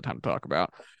we haven't had the time to talk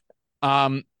about.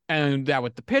 And that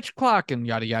with the pitch clock and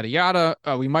yada yada yada,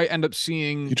 we might end up You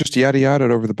seeing. just yada yada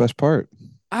over the best part.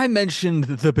 I mentioned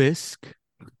the bisque.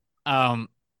 Um,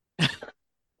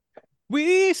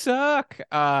 we suck.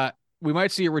 We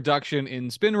might see a reduction in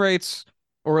spin rates,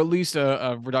 or at least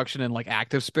a reduction in like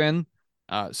active spin.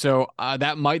 So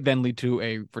that might then lead to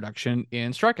a reduction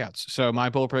in strikeouts. So my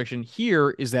bold prediction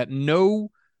here is that no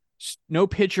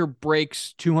pitcher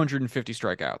breaks 250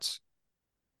 strikeouts.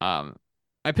 Um,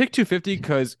 I picked 250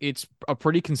 because it's a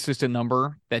pretty consistent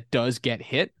number that does get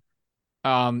hit.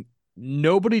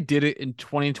 Nobody did it in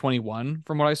 2021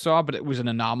 from what I saw, but it was an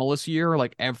anomalous year.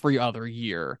 Like every other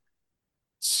year,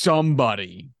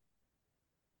 somebody,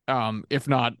 if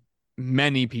not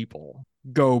many people,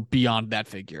 go beyond that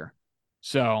figure.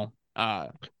 So,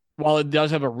 while it does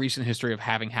have a recent history of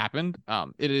having happened,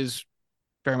 it is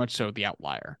very much so the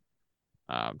outlier.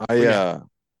 But I yeah. uh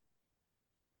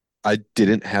I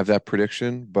didn't have that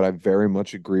prediction, but I very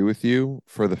much agree with you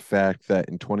for the fact that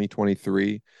in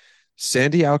 2023,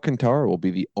 Sandy Alcantara will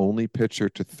be the only pitcher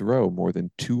to throw more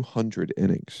than 200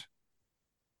 innings.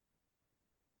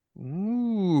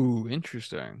 Ooh,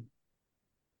 interesting.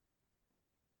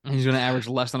 He's going to average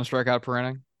less than a strikeout per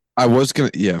inning.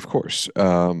 Yeah, of course.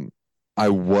 I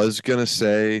was gonna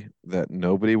say that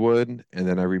nobody would, and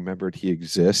then I remembered he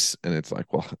exists, and it's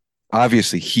like, well,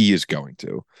 obviously he is going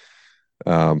to.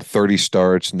 30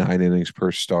 starts, 9 innings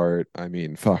per start. I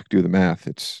mean, fuck, do the math.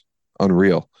 It's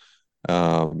unreal.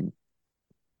 Um,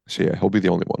 so yeah, he'll be the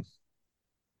only one.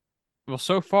 Well,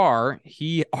 so far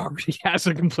he already has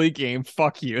a complete game.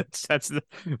 Fuck you.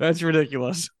 That's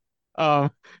ridiculous.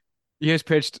 Um, he has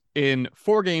pitched in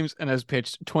 4 games and has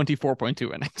pitched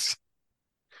 24.2 innings.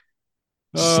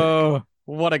 Sick. Oh,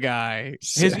 what a guy.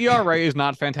 His Sick. ERA is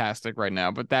not fantastic right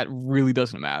now, but that really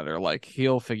doesn't matter. Like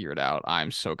he'll figure it out.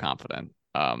 I'm so confident.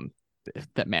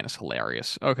 That man is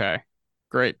hilarious. Okay.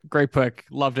 Great pick.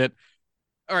 Loved it.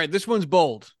 All right, this one's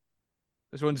bold.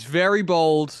 This one's very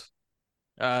bold.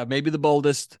 Maybe the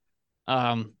boldest.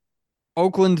 Um,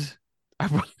 Oakland.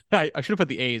 I should have put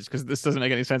the A's because this doesn't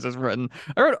make any sense as written.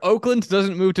 I wrote Oakland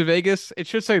doesn't move to Vegas. It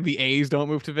should say the A's don't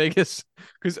move to Vegas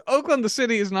because Oakland, the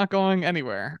city, is not going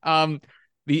anywhere.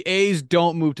 The A's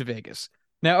don't move to Vegas.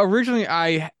 Now, originally,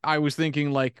 I was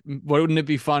thinking like, wouldn't it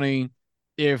be funny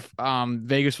if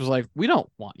Vegas was like, we don't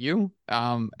want you,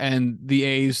 and the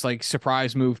A's like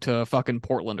surprise move to fucking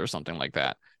Portland or something like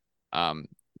that. Um,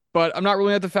 but I'm not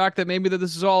ruling out the fact that maybe that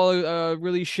this is all a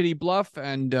really shitty bluff,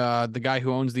 and the guy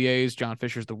who owns the A's, John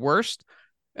Fisher's the worst,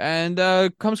 and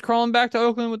comes crawling back to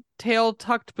Oakland with tail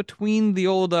tucked between the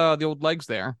old legs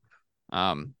there.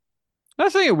 Um,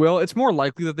 not saying it will. It's more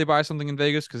likely that they buy something in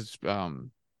Vegas because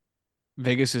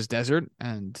Vegas is desert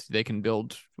and they can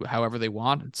build however they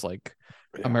want. It's like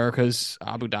Yeah. America's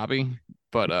Abu Dhabi,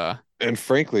 but And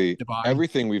frankly, Dubai.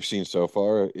 everything we've seen so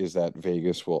far is that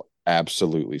Vegas will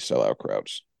absolutely sell out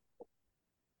crowds.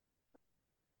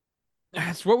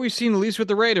 That's what we've seen, at least with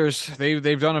the Raiders. They've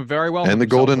done it very well for And the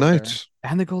themselves Golden up there. Knights.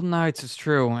 And the Golden Knights is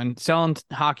true. And selling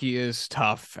hockey is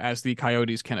tough, as the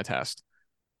Coyotes can attest.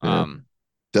 Yeah. Um,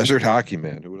 Desert hockey,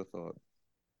 man. Who would have thought?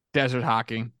 Desert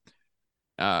hockey,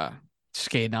 uh,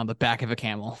 skating on the back of a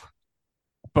camel.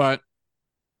 But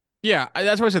yeah,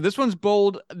 that's why I said this one's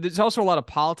bold. There's also a lot of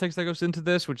politics that goes into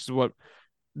this, which is what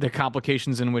the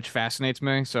complications in which fascinates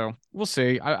me. So we'll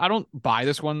see. I don't buy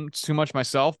this one too much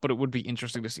myself, but it would be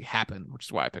interesting to see happen, which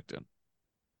is why I picked it.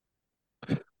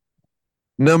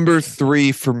 Number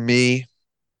three for me,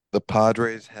 the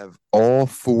Padres have all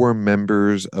four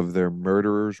members of their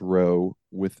murderers row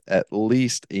with at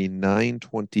least a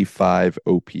 925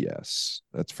 OPS.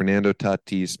 That's Fernando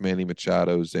Tatis, Manny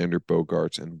Machado, Xander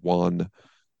Bogaerts, and Juan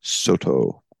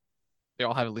Soto. They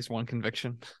all have at least one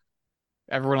conviction.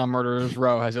 Everyone on Murderers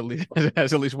Row has at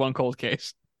least one cold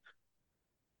case.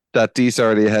 Tatis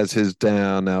already has his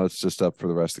down. Now it's just up for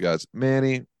the rest of the guys.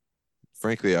 Manny,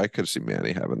 frankly, I could see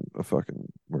Manny having a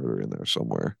fucking murder in there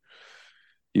somewhere.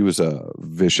 He was a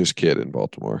vicious kid in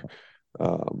Baltimore.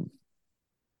 Um,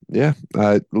 yeah,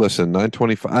 listen,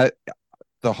 925.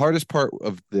 The hardest part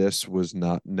of this was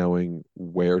not knowing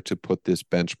where to put this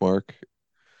benchmark.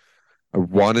 I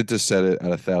wanted to set it at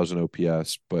 1,000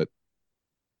 OPS, but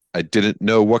I didn't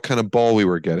know what kind of ball we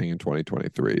were getting in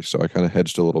 2023. So I kind of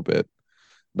hedged a little bit.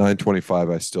 925,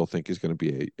 I still think is going to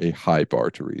be a high bar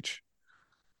to reach.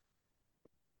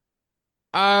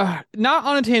 Not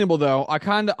unattainable though.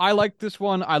 I like this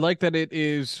one. I like that it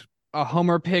is a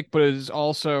homer pick, but it is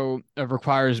also it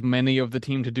requires many of the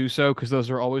team to do so because those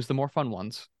are always the more fun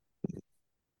ones.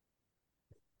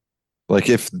 Like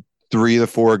if three of the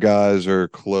four guys are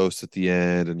close at the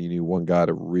end and you need one guy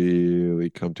to really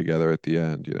come together at the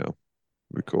end, it'd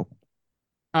be cool.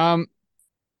 Um,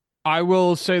 I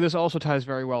will say this also ties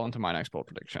very well into my next bold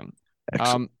prediction.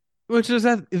 Excellent. Um, which is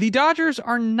that the Dodgers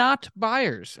are not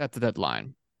buyers at the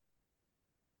deadline.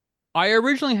 I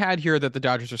originally had here that the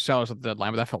Dodgers are sellers at the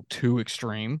deadline, but that felt too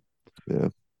extreme. Yeah.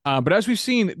 But as we've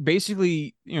seen,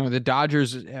 basically, the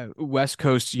Dodgers, West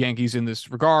Coast Yankees in this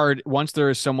regard, once there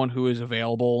is someone who is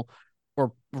available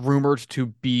or rumored to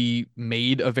be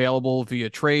made available via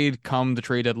trade, come the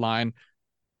trade deadline,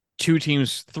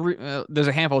 there's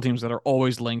a handful of teams that are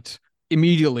always linked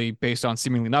immediately based on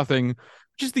seemingly nothing,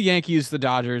 which is the Yankees, the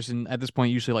Dodgers, and at this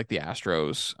point, usually like the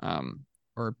Astros,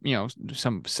 or,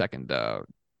 some second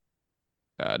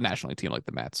National League team like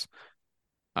the Mets.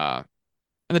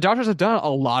 And the Dodgers have done a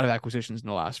lot of acquisitions in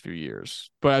the last few years.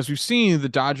 But as we've seen, the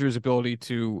Dodgers' ability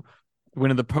to win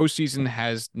in the postseason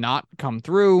has not come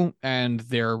through, and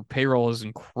their payroll is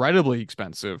incredibly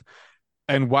expensive.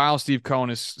 And while Steve Cohen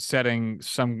is setting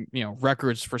some,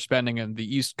 records for spending in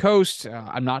the East Coast,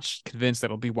 I'm not convinced that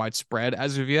it'll be widespread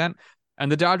as of yet. And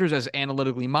the Dodgers, as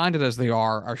analytically minded as they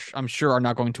are I'm sure are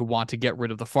not going to want to get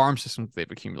rid of the farm system that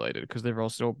they've accumulated because they've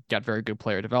also got very good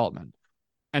player development.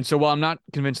 And so while I'm not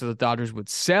convinced that the Dodgers would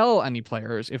sell any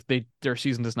players if their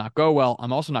season does not go well,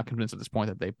 I'm also not convinced at this point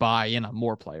that they buy in on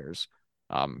more players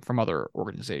from other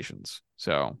organizations.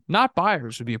 So not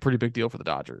buyers would be a pretty big deal for the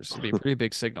Dodgers. It'd be a pretty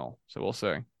big signal. So we'll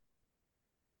see.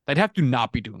 They'd have to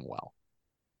not be doing well.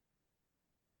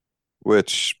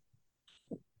 Which,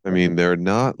 I mean, they're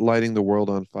not lighting the world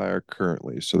on fire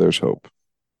currently, so there's hope.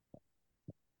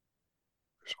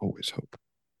 There's always hope.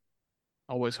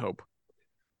 Always hope.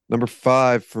 Number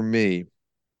five for me,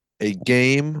 a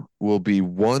game will be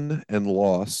won and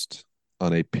lost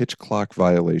on a pitch clock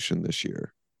violation this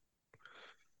year.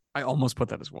 I almost put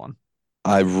that as one.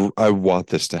 I want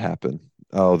this to happen.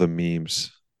 Oh, the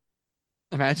memes.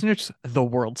 Imagine it's the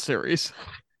World Series.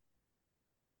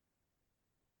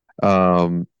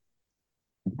 Um,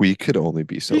 we could only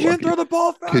be so He can't lucky. throw the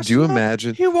ball fast Could you enough.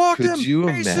 imagine? He walked Could him. you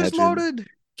Bases imagine loaded.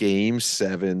 Game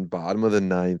 7, bottom of the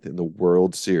ninth in the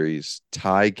World Series,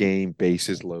 tie game,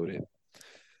 bases loaded,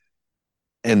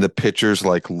 and the pitcher's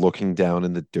like looking down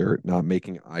in the dirt, not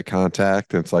making eye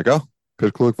contact, and it's like, oh,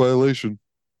 pitch clock violation.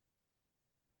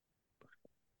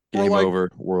 Or Game like, over,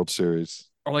 World Series.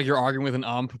 or like you're arguing with an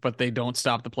ump, but they don't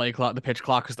stop the pitch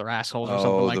clock because they're assholes or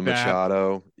something Oh, like the that.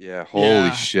 Machado. Yeah, holy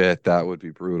Yeah, shit, that would be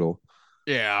brutal.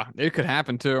 yeah, it could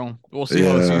happen too. We'll see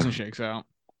how the Yeah, season shakes out.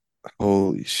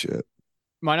 holy shit.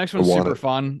 My next I one's want super it.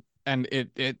 fun, and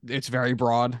it's very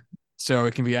broad, so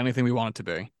it can be anything we want it to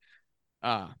be.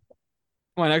 Uh,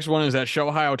 my next one is that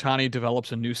Shohei Ohtani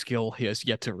develops a new skill he has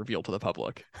yet to reveal to the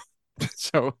public.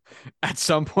 So, at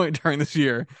some point during this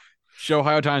year,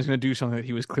 Shohei Ohtani is going to do something that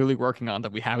he was clearly working on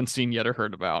that we haven't seen yet or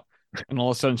heard about, and all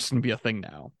of a sudden it's going to be a thing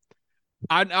now.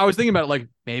 I was thinking about it like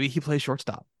maybe he plays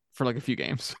shortstop for like a few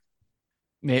games,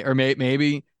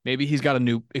 maybe he's got a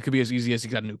new. It could be as easy as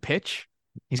he's got a new pitch,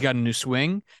 he's got a new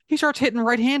swing, he starts hitting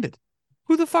right-handed.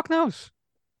 Who the fuck knows?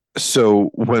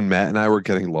 So when Matt and I were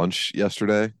getting lunch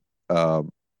yesterday,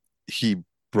 he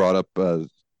brought up we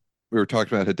were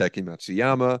talking about Hideki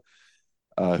Matsuyama,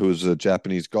 who was a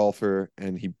Japanese golfer,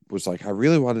 and he was like, I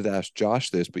really wanted to ask Josh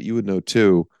this, but you would know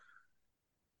too.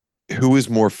 Who is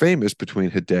more famous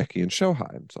between Hideki and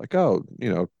Shohei? It's like, oh,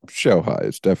 Shohei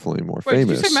is definitely more Wait, did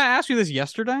you say famous. Matt asked you this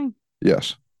yesterday?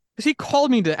 Yes. Because he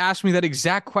called me to ask me that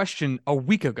exact question a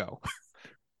week ago.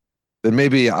 Then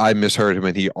maybe I misheard him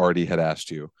and he already had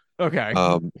asked you. Okay.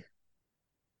 Um,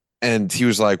 and he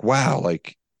was like, "Wow,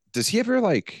 like, does he ever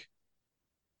like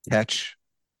catch?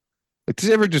 Like, does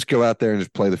he ever just go out there and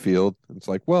just play the field?" And it's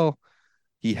like, well,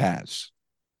 he has.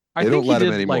 I They think don't he let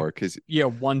him did like, anymore because yeah,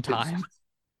 one his time.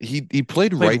 he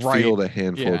played Played right right. field a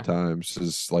handful of Yeah. times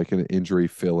as like an injury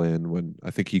fill in when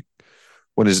I think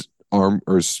when his arm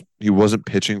or he wasn't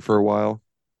pitching for a while.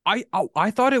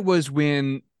 I thought it was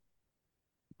when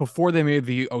before they made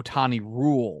the Otani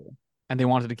rule and they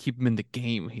wanted to keep him in the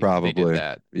game, they did Probably.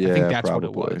 that. I think Yeah, that's what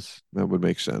it probably. was. That would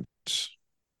make sense.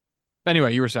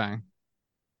 Anyway, you were saying,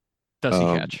 does he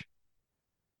Um, catch?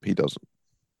 he doesn't.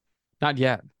 Not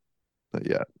yet. Not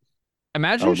yet. I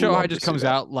Imagine would Shohei love to just see comes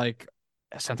that. out like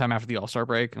sometime after the All-Star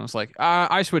break and was like,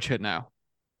 I switch hit now.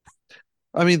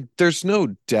 I mean, there's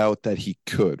no doubt that he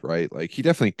could, right? Like he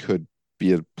definitely could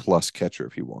be a plus catcher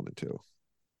if he wanted to.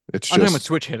 It's I'm talking about just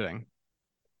switch hitting.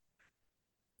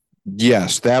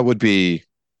 yes, that would be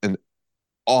an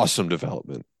awesome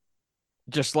development.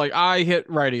 Just like I hit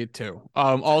righty too.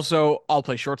 Also, I'll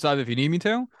play shortstop if you need me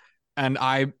to. And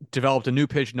I developed a new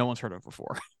pitch no one's heard of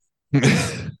before.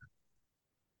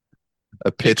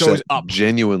 A It pitch goes that up.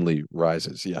 genuinely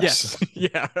rises. Yes. Yes.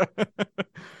 Yeah.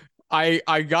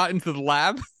 I got into the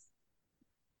lab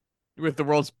with the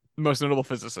world's most notable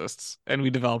physicists, and we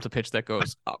developed a pitch that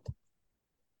goes up.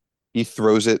 He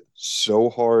throws it so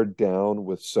hard down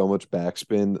with so much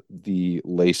backspin, the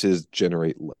laces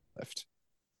generate lift.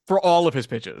 For all of his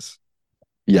pitches.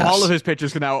 All of Yes. his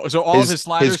pitches can now, so all of His his his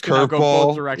sliders can now go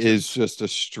both curveball is directions. just a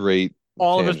straight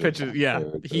All of his tangent pitches, line. yeah.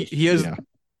 Or He has yeah,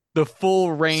 the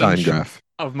full sine range graph.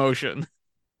 of motion.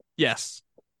 Yes,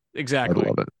 I exactly.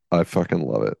 love it. I fucking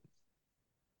love it.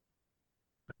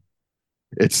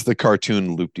 It's the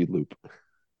cartoon loop de loop.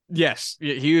 Yes,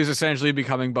 he is essentially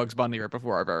becoming Bugs Bunny right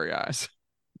before our very eyes.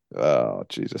 Oh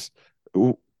Jesus.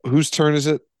 Whose turn is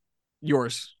it?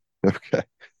 Yours. Okay.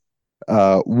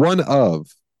 One of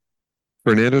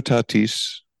Fernando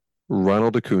Tatis,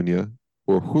 Ronald Acuna,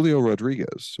 or Julio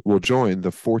Rodriguez will join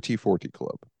the 40-40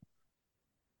 club.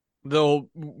 They'll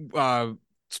uh,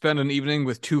 spend an evening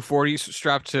with 240s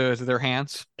strapped to their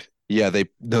hands. Yeah,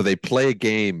 they play a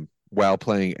game while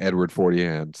playing Edward 40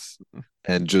 hands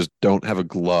and just don't have a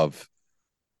glove.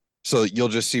 So you'll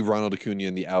just see Ronald Acuna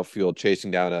in the outfield chasing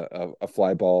down a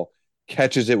fly ball,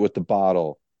 catches it with the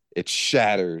bottle, it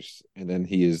shatters, and then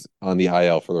he is on the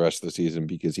IL for the rest of the season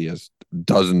because he has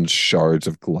dozens shards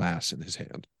of glass in his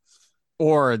hand.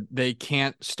 Or they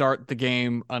can't start the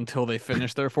game until they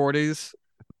finish their 40s.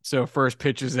 So first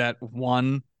pitch is at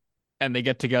 1 and they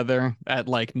get together at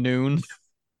like noon.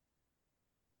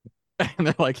 And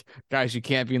they're like, guys, you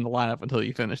can't be in the lineup until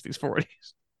you finish these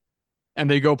 40s. And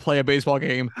they go play a baseball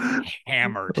game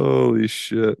hammered. Holy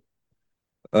shit.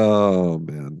 Oh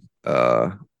man.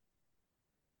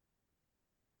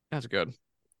 That's good.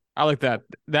 I like that.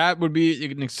 That would be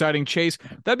an exciting chase.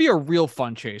 That'd be a real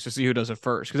fun chase to see who does it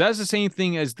first, because that's the same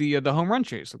thing as the home run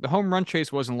chase. The home run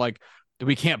chase wasn't like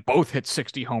we can't both hit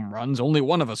 60 home runs. Only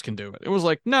one of us can do it. It was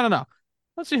like no, no, no.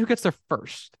 Let's see who gets there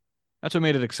first. That's what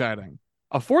made it exciting.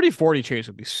 A 40-40 chase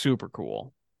would be super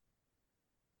cool.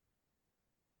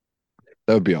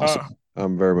 That would be Uh, awesome.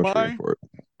 I'm very much rooting my for it.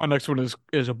 my next one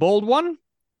is a bold one.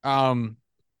 Um,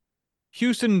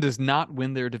 Houston does not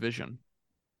win their division.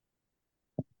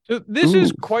 So this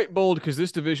is Ooh. quite bold because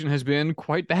this division has been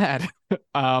quite bad.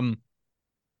 um,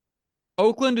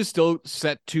 Oakland is still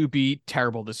set to be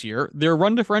terrible this year. Their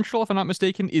run differential, if I'm not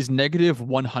mistaken, is negative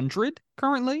 100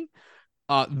 currently.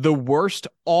 The worst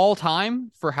all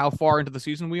time for how far into the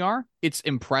season we are. It's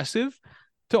impressive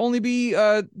to only be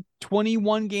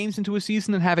 21 games into a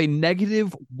season and have a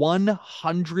negative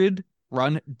 100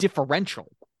 run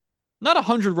differential. Not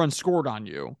 100 runs scored on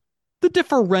you. The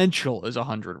differential is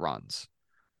 100 runs.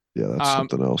 Yeah, that's Um,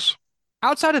 something else.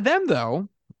 outside of them, though,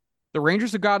 the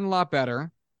Rangers have gotten a lot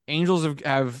better. Angels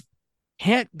have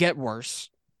can't get worse.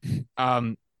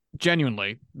 Um,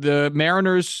 genuinely, the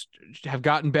Mariners have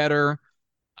gotten better.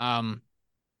 Um,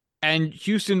 and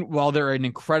Houston, while they're an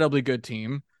incredibly good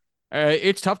team,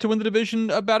 it's tough to win the division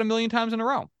about a million times in a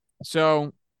row.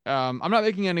 So, I'm not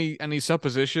making any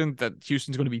supposition that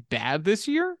Houston's going to be bad this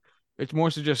year. It's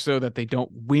more so just so that they don't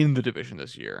win the division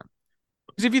this year.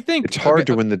 Because if you think, It's okay, hard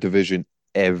to win the division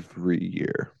every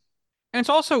year. and it's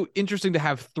also interesting to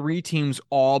have three teams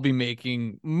all be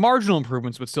making marginal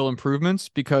improvements, but still improvements,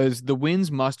 because the wins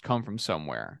must come from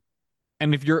somewhere.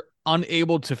 And if you're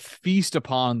unable to feast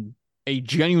upon a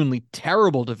genuinely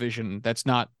terrible division that's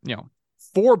not,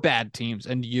 four bad teams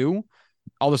and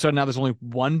all of a sudden now there's only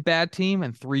one bad team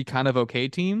and three kind of okay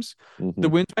teams, the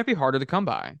Mhm. wins might be harder to come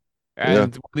by. Yeah,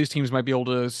 And one of these teams might be able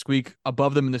to squeak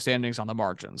above them in the standings on the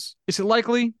margins. Is it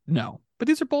likely? No. But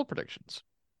these are bold predictions.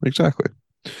 exactly.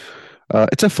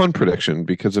 It's a fun prediction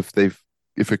because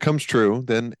if it comes true,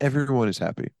 then everyone is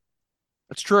happy.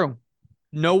 That's true.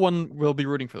 No one will be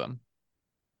rooting for them.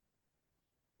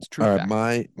 It's true All right,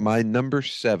 fact. my number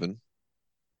seven,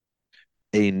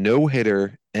 a no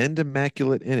hitter and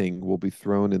immaculate inning will be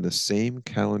thrown in the same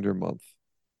calendar month.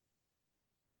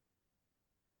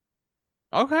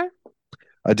 Okay.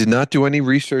 I did not do any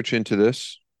research into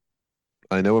this.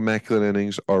 I know immaculate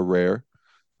innings are rare.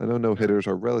 I know no Sure. hitters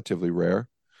are relatively rare.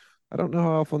 I don't know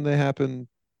how often they happen,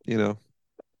 you know,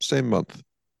 same month.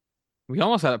 We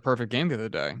almost had a perfect game the other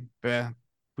day. Yeah.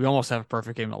 We almost have a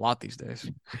perfect game a lot these days.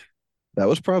 That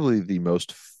was probably the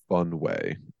most fun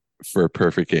way for a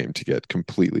perfect game to get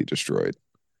completely destroyed.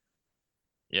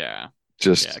 Yeah. Yeah.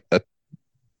 Just a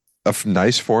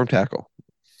nice form tackle.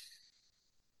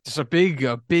 Just a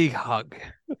big hug.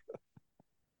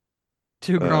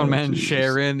 Two grown Oh, men Jesus.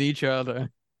 sharing each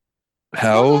other. One's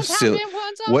How on top silly. and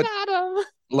one's on What, bottom.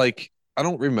 like, I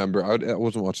don't remember. I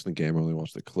wasn't watching the game. I only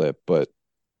watched the clip. But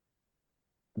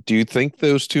do you think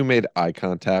those two made eye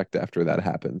contact after that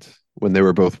happened when they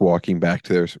were both walking back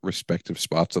to their respective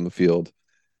spots on the field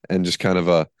and just kind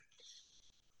of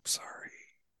sorry.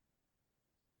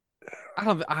 I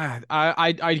don't.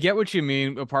 I get what you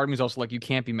mean. But part of me is also like you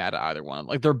can't be mad at either one.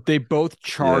 Like they both Yeah.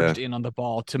 charged in on the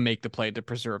ball to make the play to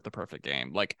preserve the perfect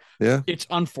game. Like Yeah. it's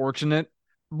unfortunate.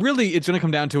 Really, it's going to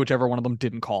come down to whichever one of them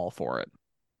didn't call for it.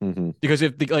 Hmm. Because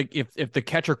if the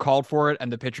catcher called for it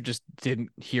and the pitcher just didn't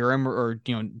hear him or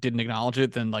didn't acknowledge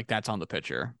it, then like that's on the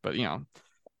pitcher. But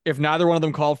if neither one of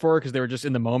them called for it because they were just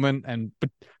in the moment and but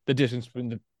the distance between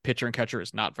the pitcher and catcher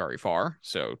is not very far,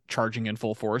 so charging in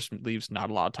full force leaves not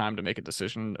a lot of time to make a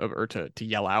decision or to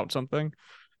yell out something.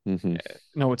 Hmm.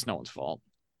 No, it's no one's fault.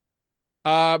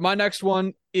 My next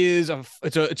one is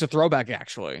it's a throwback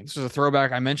actually. This is a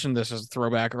throwback. I mentioned this as a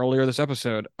throwback earlier this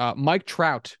episode. Mike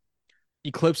Trout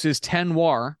eclipses 10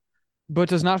 WAR, but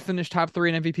does not finish top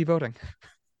three in MVP voting,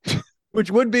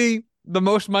 which would be the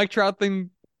most Mike Trout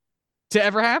thing to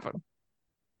ever happen.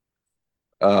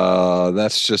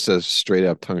 That's just a straight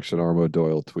up Tungsten Armo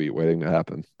Doyle tweet waiting to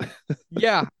happen.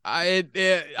 Yeah,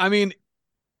 I mean,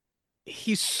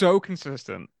 he's so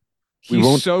consistent. We He's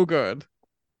won't so good.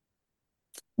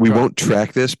 we Go ahead. won't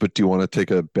track this, but do you want to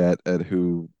take a bet at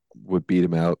who would beat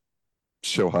him out?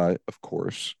 Shohei, of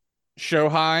course. Show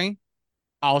high.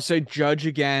 I'll say Judge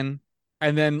again,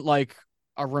 and then like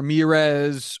a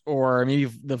Ramirez, or maybe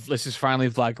this is finally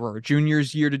Vlad Guerrero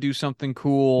Jr.'s year to do something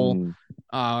cool. Mm,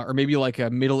 Or maybe like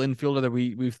a middle infielder that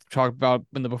we've talked about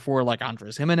in the before, like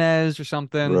Andres Jimenez or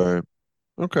something. right.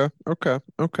 Okay. Okay.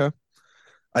 Okay.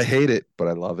 I hate it, but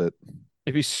I love it.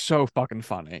 It'd be so fucking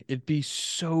funny. It'd be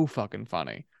so fucking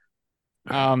funny.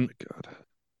 Oh Um, my God.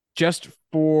 just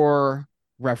for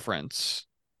reference,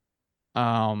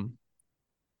 um,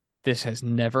 this has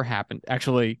never happened.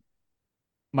 Actually,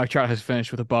 Mike Trout has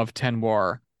finished with above 10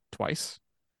 WAR twice.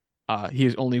 He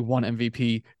has only won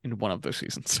MVP in one of those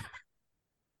seasons.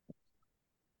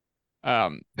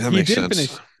 That makes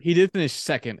sense. He did finish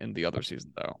second in the other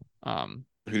season though.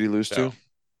 Who did he lose So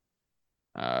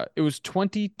to? it was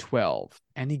 2012.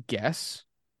 Any guess?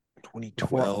 Before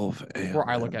 2012 before AL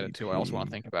I look at it too, I also want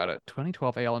to think about it.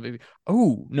 2012 AL MVP.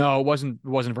 Oh no, it wasn't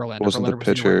Verlander. Wasn't the Verlander was the year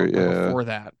pitcher? right Yeah. before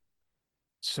that.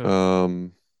 So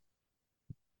Um.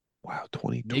 Wow.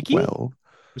 Miggy? 2012.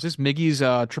 Was this Miggy's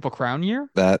triple crown year?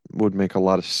 That would make a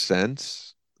lot of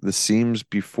sense. This seems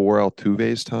before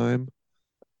Altuve's time.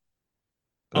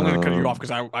 I'm gonna cut you off Um.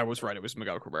 because I was right. It was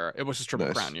Miguel Cabrera. It was his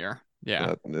triple crown Nice. year.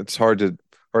 Yeah. It's hard to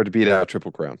beat out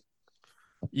Triple Crown.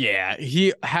 Yeah.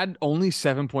 He had only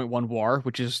 7.1 WAR,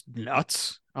 which is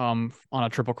nuts. On a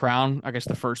triple crown. I guess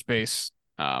the first base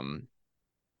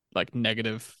like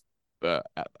negative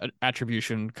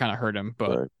attribution kind of hurt him,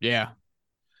 but Right. yeah,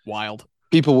 wild.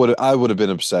 I would have been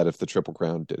upset if the Triple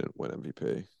Crown didn't win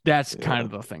MVP. That's kind Yeah.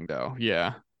 of the thing though.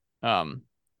 Yeah. Um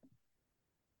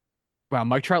wow,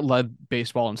 Mike Trout led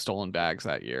baseball in stolen bags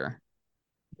that year.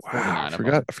 Wow. 49 of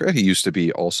them. I forgot he used to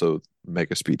be also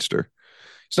mega speedster.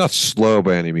 He's not slow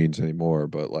by any means anymore,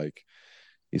 but like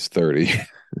he's 30.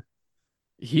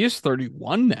 He is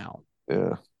 31 now.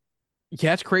 Yeah.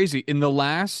 Yeah, it's crazy. In the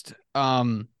last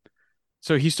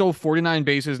so he stole 49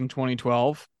 bases in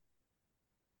 2012.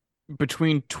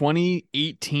 Between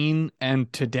 2018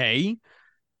 and today,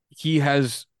 he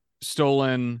has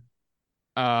stolen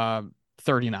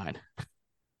 39.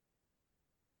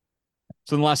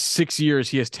 So in the last 6 years,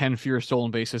 he has 10 fewer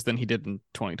stolen bases than he did in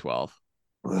 2012.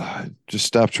 Just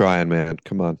stop trying, man.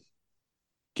 Come on.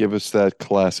 Give us that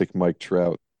classic Mike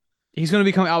Trout. He's going to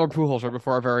become Albert Pujols right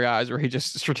before our very eyes, where he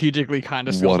just strategically kind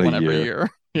of steals One a one every year.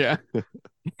 year.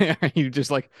 Yeah. He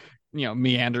just like,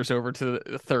 meanders over to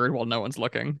the third while no one's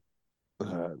looking. I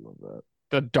love that.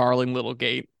 The darling little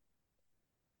gate.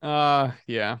 Yeah.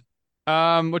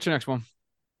 What's your next one?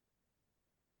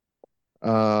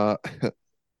 Uh,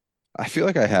 I feel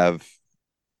like I have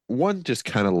one just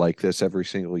kind of like this every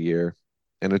single year,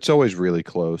 and it's always really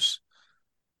close.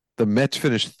 The Mets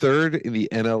finished third in the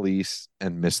NL East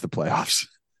and missed the playoffs.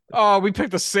 Oh, we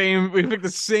picked the same. We picked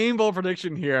the same bold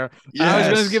prediction here. I was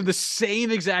going to Yes. give the same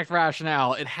exact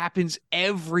rationale. It happens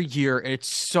every year. It's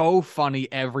so funny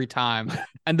every time.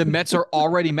 And the Mets are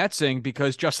already Metsing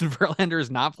because Justin Verlander is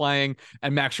not playing,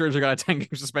 and Max Scherzer got a 10-game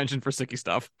suspension for sicky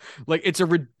stuff. Like It's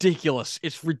ridiculous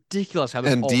how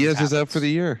this And always Diaz is out for happens. the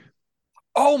year.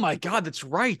 Oh my God, that's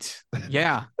right.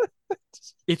 Yeah,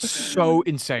 it's so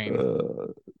insane.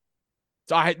 Uh,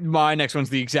 So my next one's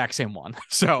the exact same one.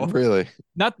 So really?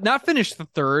 not finish the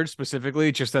third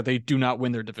specifically, just that they do not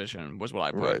win their division was what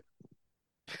I put.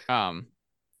 Right. Um,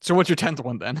 so what's your 10th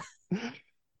one then?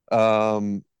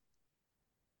 Um,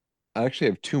 I actually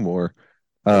have two more.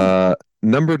 Ooh,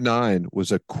 Number nine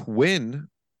was a Quinn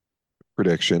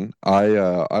prediction.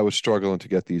 I was struggling to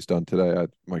get these done today.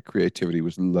 My creativity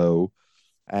was low.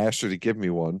 I asked her to give me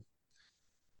one,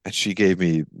 and she gave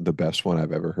me the best one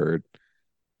I've ever heard.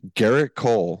 Garrett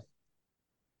Cole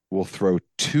will throw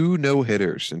two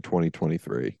no-hitters in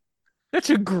 2023. that's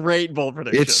a great bold It's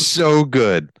prediction. so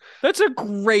good. That's a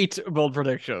great bold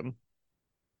prediction.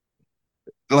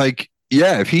 Like,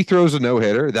 yeah, if he throws a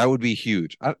no-hitter, that would be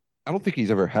huge. I don't think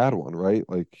he's ever had one, right?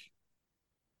 Like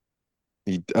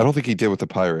I don't think he did with the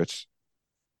Pirates.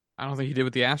 I don't think he did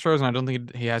with the Astros, and I don't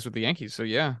think he has with the Yankees. So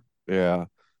yeah, Yeah.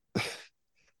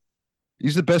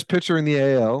 He's the best pitcher in the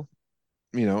AL,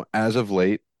 as of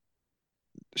late.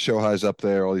 Shohei's up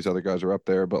there, all these other guys are up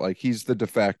there, but like he's the de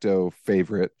facto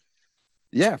favorite.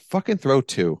 Yeah, fucking throw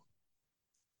two.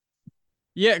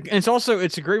 yeah. And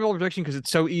it's a great bold prediction because it's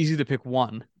so easy to pick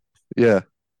one. Yeah.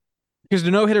 Because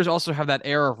the no hitters also have that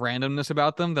air of randomness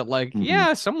about them that, like, Hmm.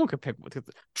 yeah, someone could pick.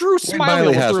 Drew Wade Smiley Miley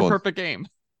almost has threw a one. perfect game.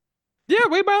 Yeah,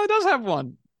 Wade Miley does have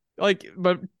one. Like,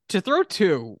 but to throw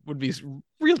two would be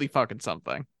really fucking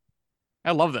something.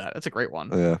 I love that. That's a great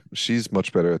one. Yeah, she's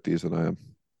much better at these than I am.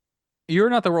 You're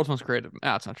not the world's most creative.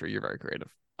 Ah, that's not true. You're very creative.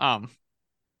 Um,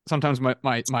 Sometimes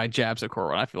my jabs at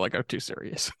Corwin I feel like are too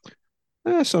serious.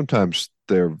 Sometimes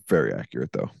they're very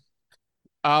accurate though.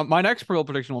 My next real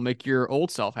prediction will make your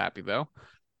old self happy though.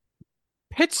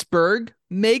 Pittsburgh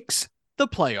makes the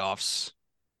playoffs.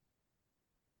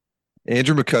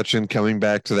 Andrew McCutchen coming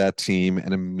back to that team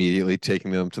and immediately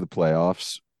taking them to the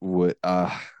playoffs would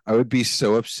I would be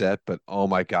so upset, but oh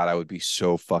my God, I would be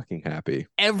so fucking happy.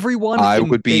 Everyone I in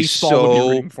would be baseball would be so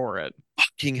rooting for it.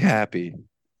 fucking happy.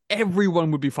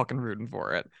 Everyone would be fucking rooting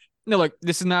for it. No, like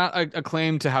this is not a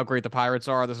claim to how great the Pirates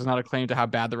are. This is not a claim to how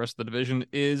bad the rest of the division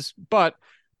is. But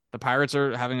the Pirates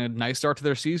are having a nice start to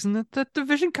their season. That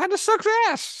division kind of sucks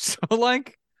ass. So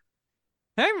like,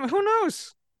 hey, who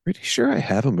knows? Pretty sure I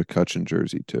have a McCutchen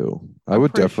jersey too. I I'm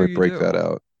would pretty sure definitely you break that do.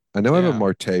 out. I know I have a Yeah.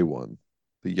 Marte one,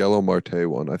 the yellow Marte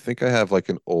one. I think I have like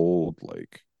an old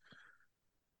like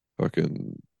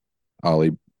fucking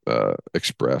Ali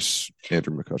Express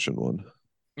Andrew McCutchen one.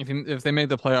 If they made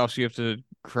the playoffs, you have to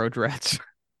grow dreads.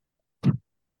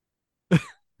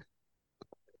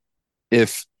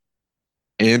 If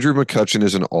Andrew McCutchen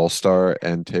is an all-star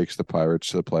and takes the Pirates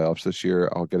to the playoffs this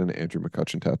year, I'll get an Andrew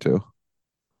McCutchen tattoo.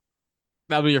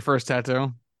 That'll be your first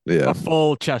tattoo. Yeah. A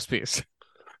full chest piece.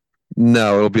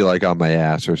 No, it'll be like on my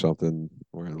ass or something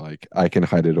where like I can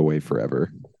hide it away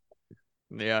forever.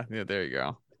 Yeah, yeah, there you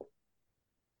go.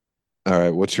 All right,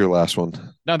 what's your last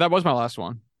one? No, that was my last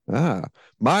one. Ah,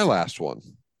 my last one.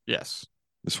 Yes.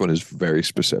 This one is very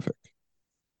specific.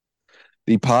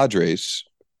 The Padres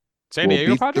San will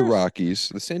Diego beat the Padres? Rockies,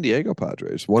 the San Diego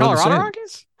Padres, one and the Colorado same.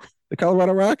 Rockies? The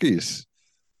Colorado Rockies.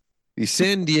 The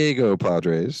San Diego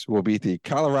Padres will beat the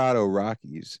Colorado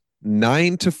Rockies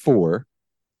 9-4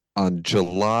 on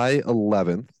July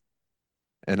 11th,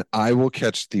 and I will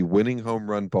catch the winning home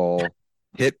run ball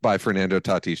hit by Fernando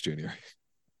Tatis Jr.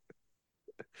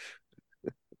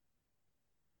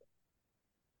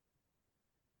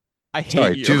 I hate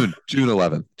Sorry, you. June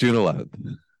 11th. June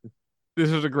 11th. This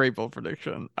is a great bold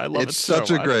prediction. I love It's it so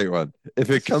such a much. great one. If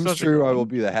it It's comes such a good true, I will one.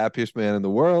 be the happiest man in the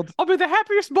world. I'll be the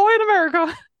happiest boy in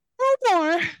America.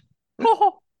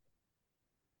 Oh,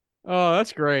 Oh,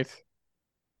 that's great.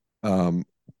 Um,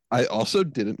 I also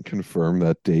didn't confirm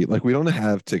that date. Like, we don't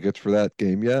have tickets for that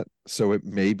game yet, so it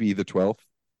may be the 12th.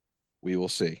 We will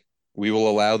see. We will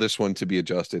allow this one to be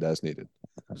adjusted as needed.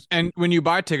 And when you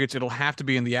buy tickets, it'll have to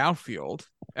be in the outfield,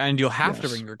 and you'll have to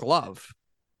Yes. bring your glove.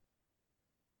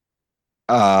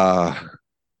 Yeah,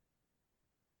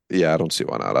 I don't see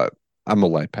why not. I'm a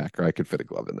light packer. I could fit a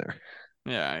glove in there.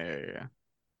 Yeah.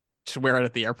 Just wear it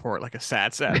at the airport like a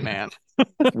sad man.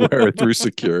 Wear it through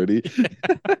security.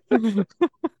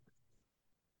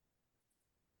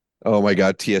 Oh my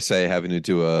God, TSA having to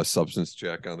do a substance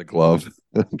check on the glove.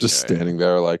 I'm just standing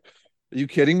there like, are you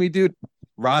kidding me, dude?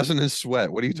 Rosin and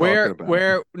sweat. What are you talking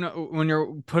about? No, when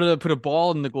you're put a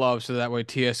ball in the glove so that way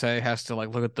TSA has to like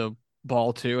look at the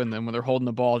ball too, and then when they're holding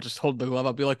the ball, just hold the glove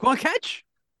up, be like, "Come on, catch!"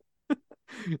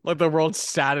 Like the world's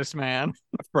saddest man.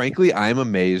 Frankly, I'm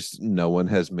amazed no one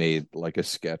has made like a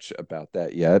sketch about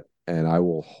that yet, and I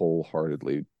will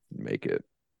wholeheartedly make it.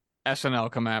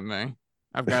 SNL, come at me.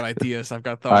 I've got ideas. I've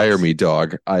got Hire thoughts. me,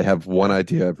 dog. I have one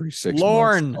idea every 6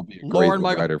 months. I'll be a great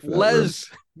Michael, writer for that room.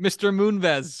 Mr.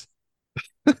 Moonves.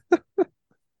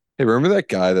 Hey, remember that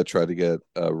guy that tried to get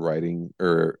a writing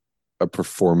or a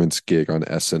performance gig on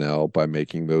SNL by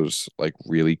making those like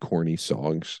really corny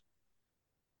songs?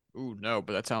 Ooh, no,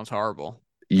 but that sounds horrible.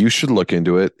 You should look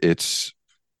into it. It's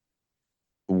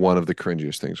one of the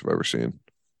cringiest things I've ever seen.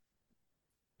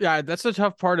 Yeah, that's the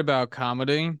tough part about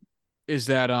comedy is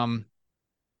that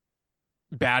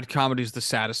bad comedy is the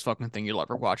saddest fucking thing you'll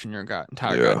ever watch in your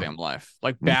entire goddamn life.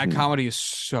 Like bad comedy is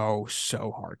so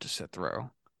hard to sit through.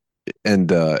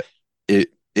 And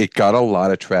it got a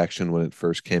lot of traction when it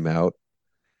first came out,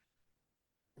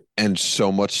 and so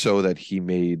much so that he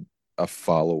made a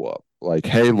follow-up. Like,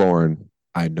 hey Lauren,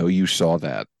 I know you saw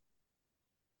that.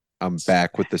 I'm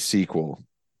back with the sequel.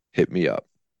 Hit me up.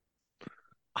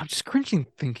 I'm just cringing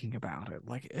thinking about it.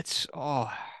 Like it's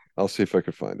I'll see if I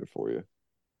can find it for you.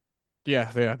 Yeah,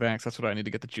 thanks. That's what I need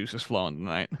to get the juices flowing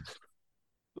tonight.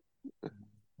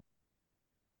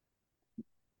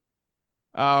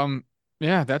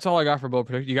 Yeah, that's all I got for bold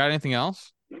prediction. You got anything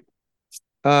else?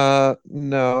 No.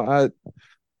 I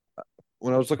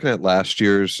when I was looking at last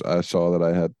year's, I saw that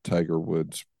I had Tiger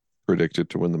Woods predicted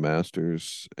to win the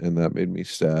Masters, and that made me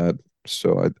sad.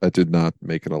 So I did not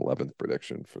make an 11th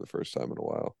prediction for the first time in a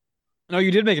while. No,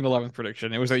 you did make an 11th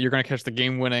prediction. It was that you're going to catch the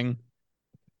game winning.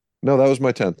 No, that was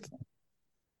my 10th.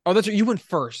 Oh, that's right. You went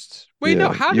first. Wait, Yeah,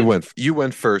 no, how you did went? You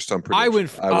went first on prediction. I went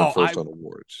first on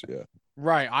awards. Yeah.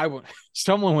 Right, I went.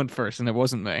 Someone went first, and it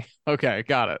wasn't me. Okay,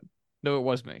 got it. No, it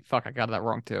was me. Fuck, I got that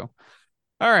wrong too.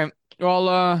 All right.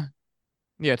 Well,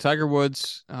 yeah, Tiger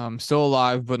Woods, still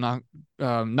alive, but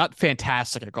not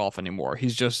fantastic at golf anymore.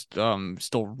 He's just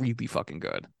still really fucking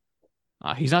good.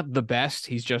 He's not the best.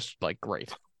 He's just like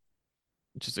great,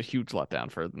 which is a huge letdown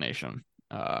for the nation.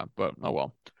 But oh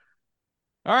well.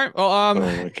 All right. Well, oh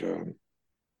my God.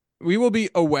 We will be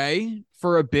away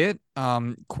for a bit.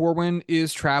 Corwin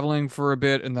is traveling for a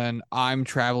bit, and then I'm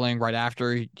traveling right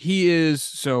after he is.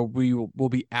 So we'll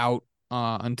be out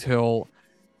until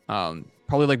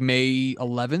probably like May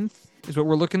 11th is what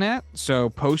we're looking at. So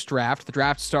post draft, the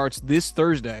draft starts this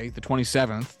Thursday, the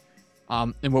 27th.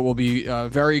 And what will be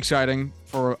very exciting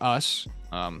for us.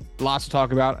 Lots to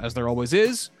talk about, as there always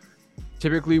is.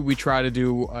 Typically, we try to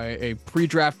do a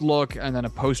pre-draft look and then a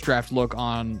post-draft look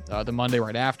on the Monday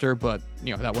right after, but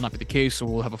that will not be the case. So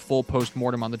we'll have a full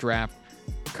post-mortem on the draft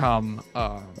come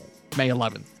May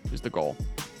 11th is the goal.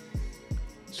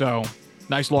 So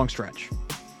nice long stretch.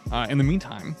 In the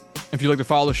meantime, if you'd like to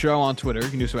follow the show on Twitter, you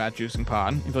can do so at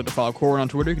JuicingPod. If you'd like to follow Corwin on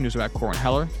Twitter, you can do so at Corwin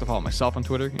Heller. If you'd like to follow myself on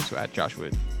Twitter, you can do so at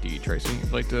Joshua D. Tracy. If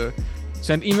you'd like to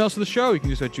send emails to the show, you can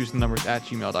do so at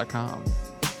juicingnumbers@gmail.com.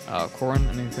 Corwin,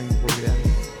 anything before we get out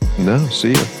of here? No,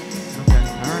 see you.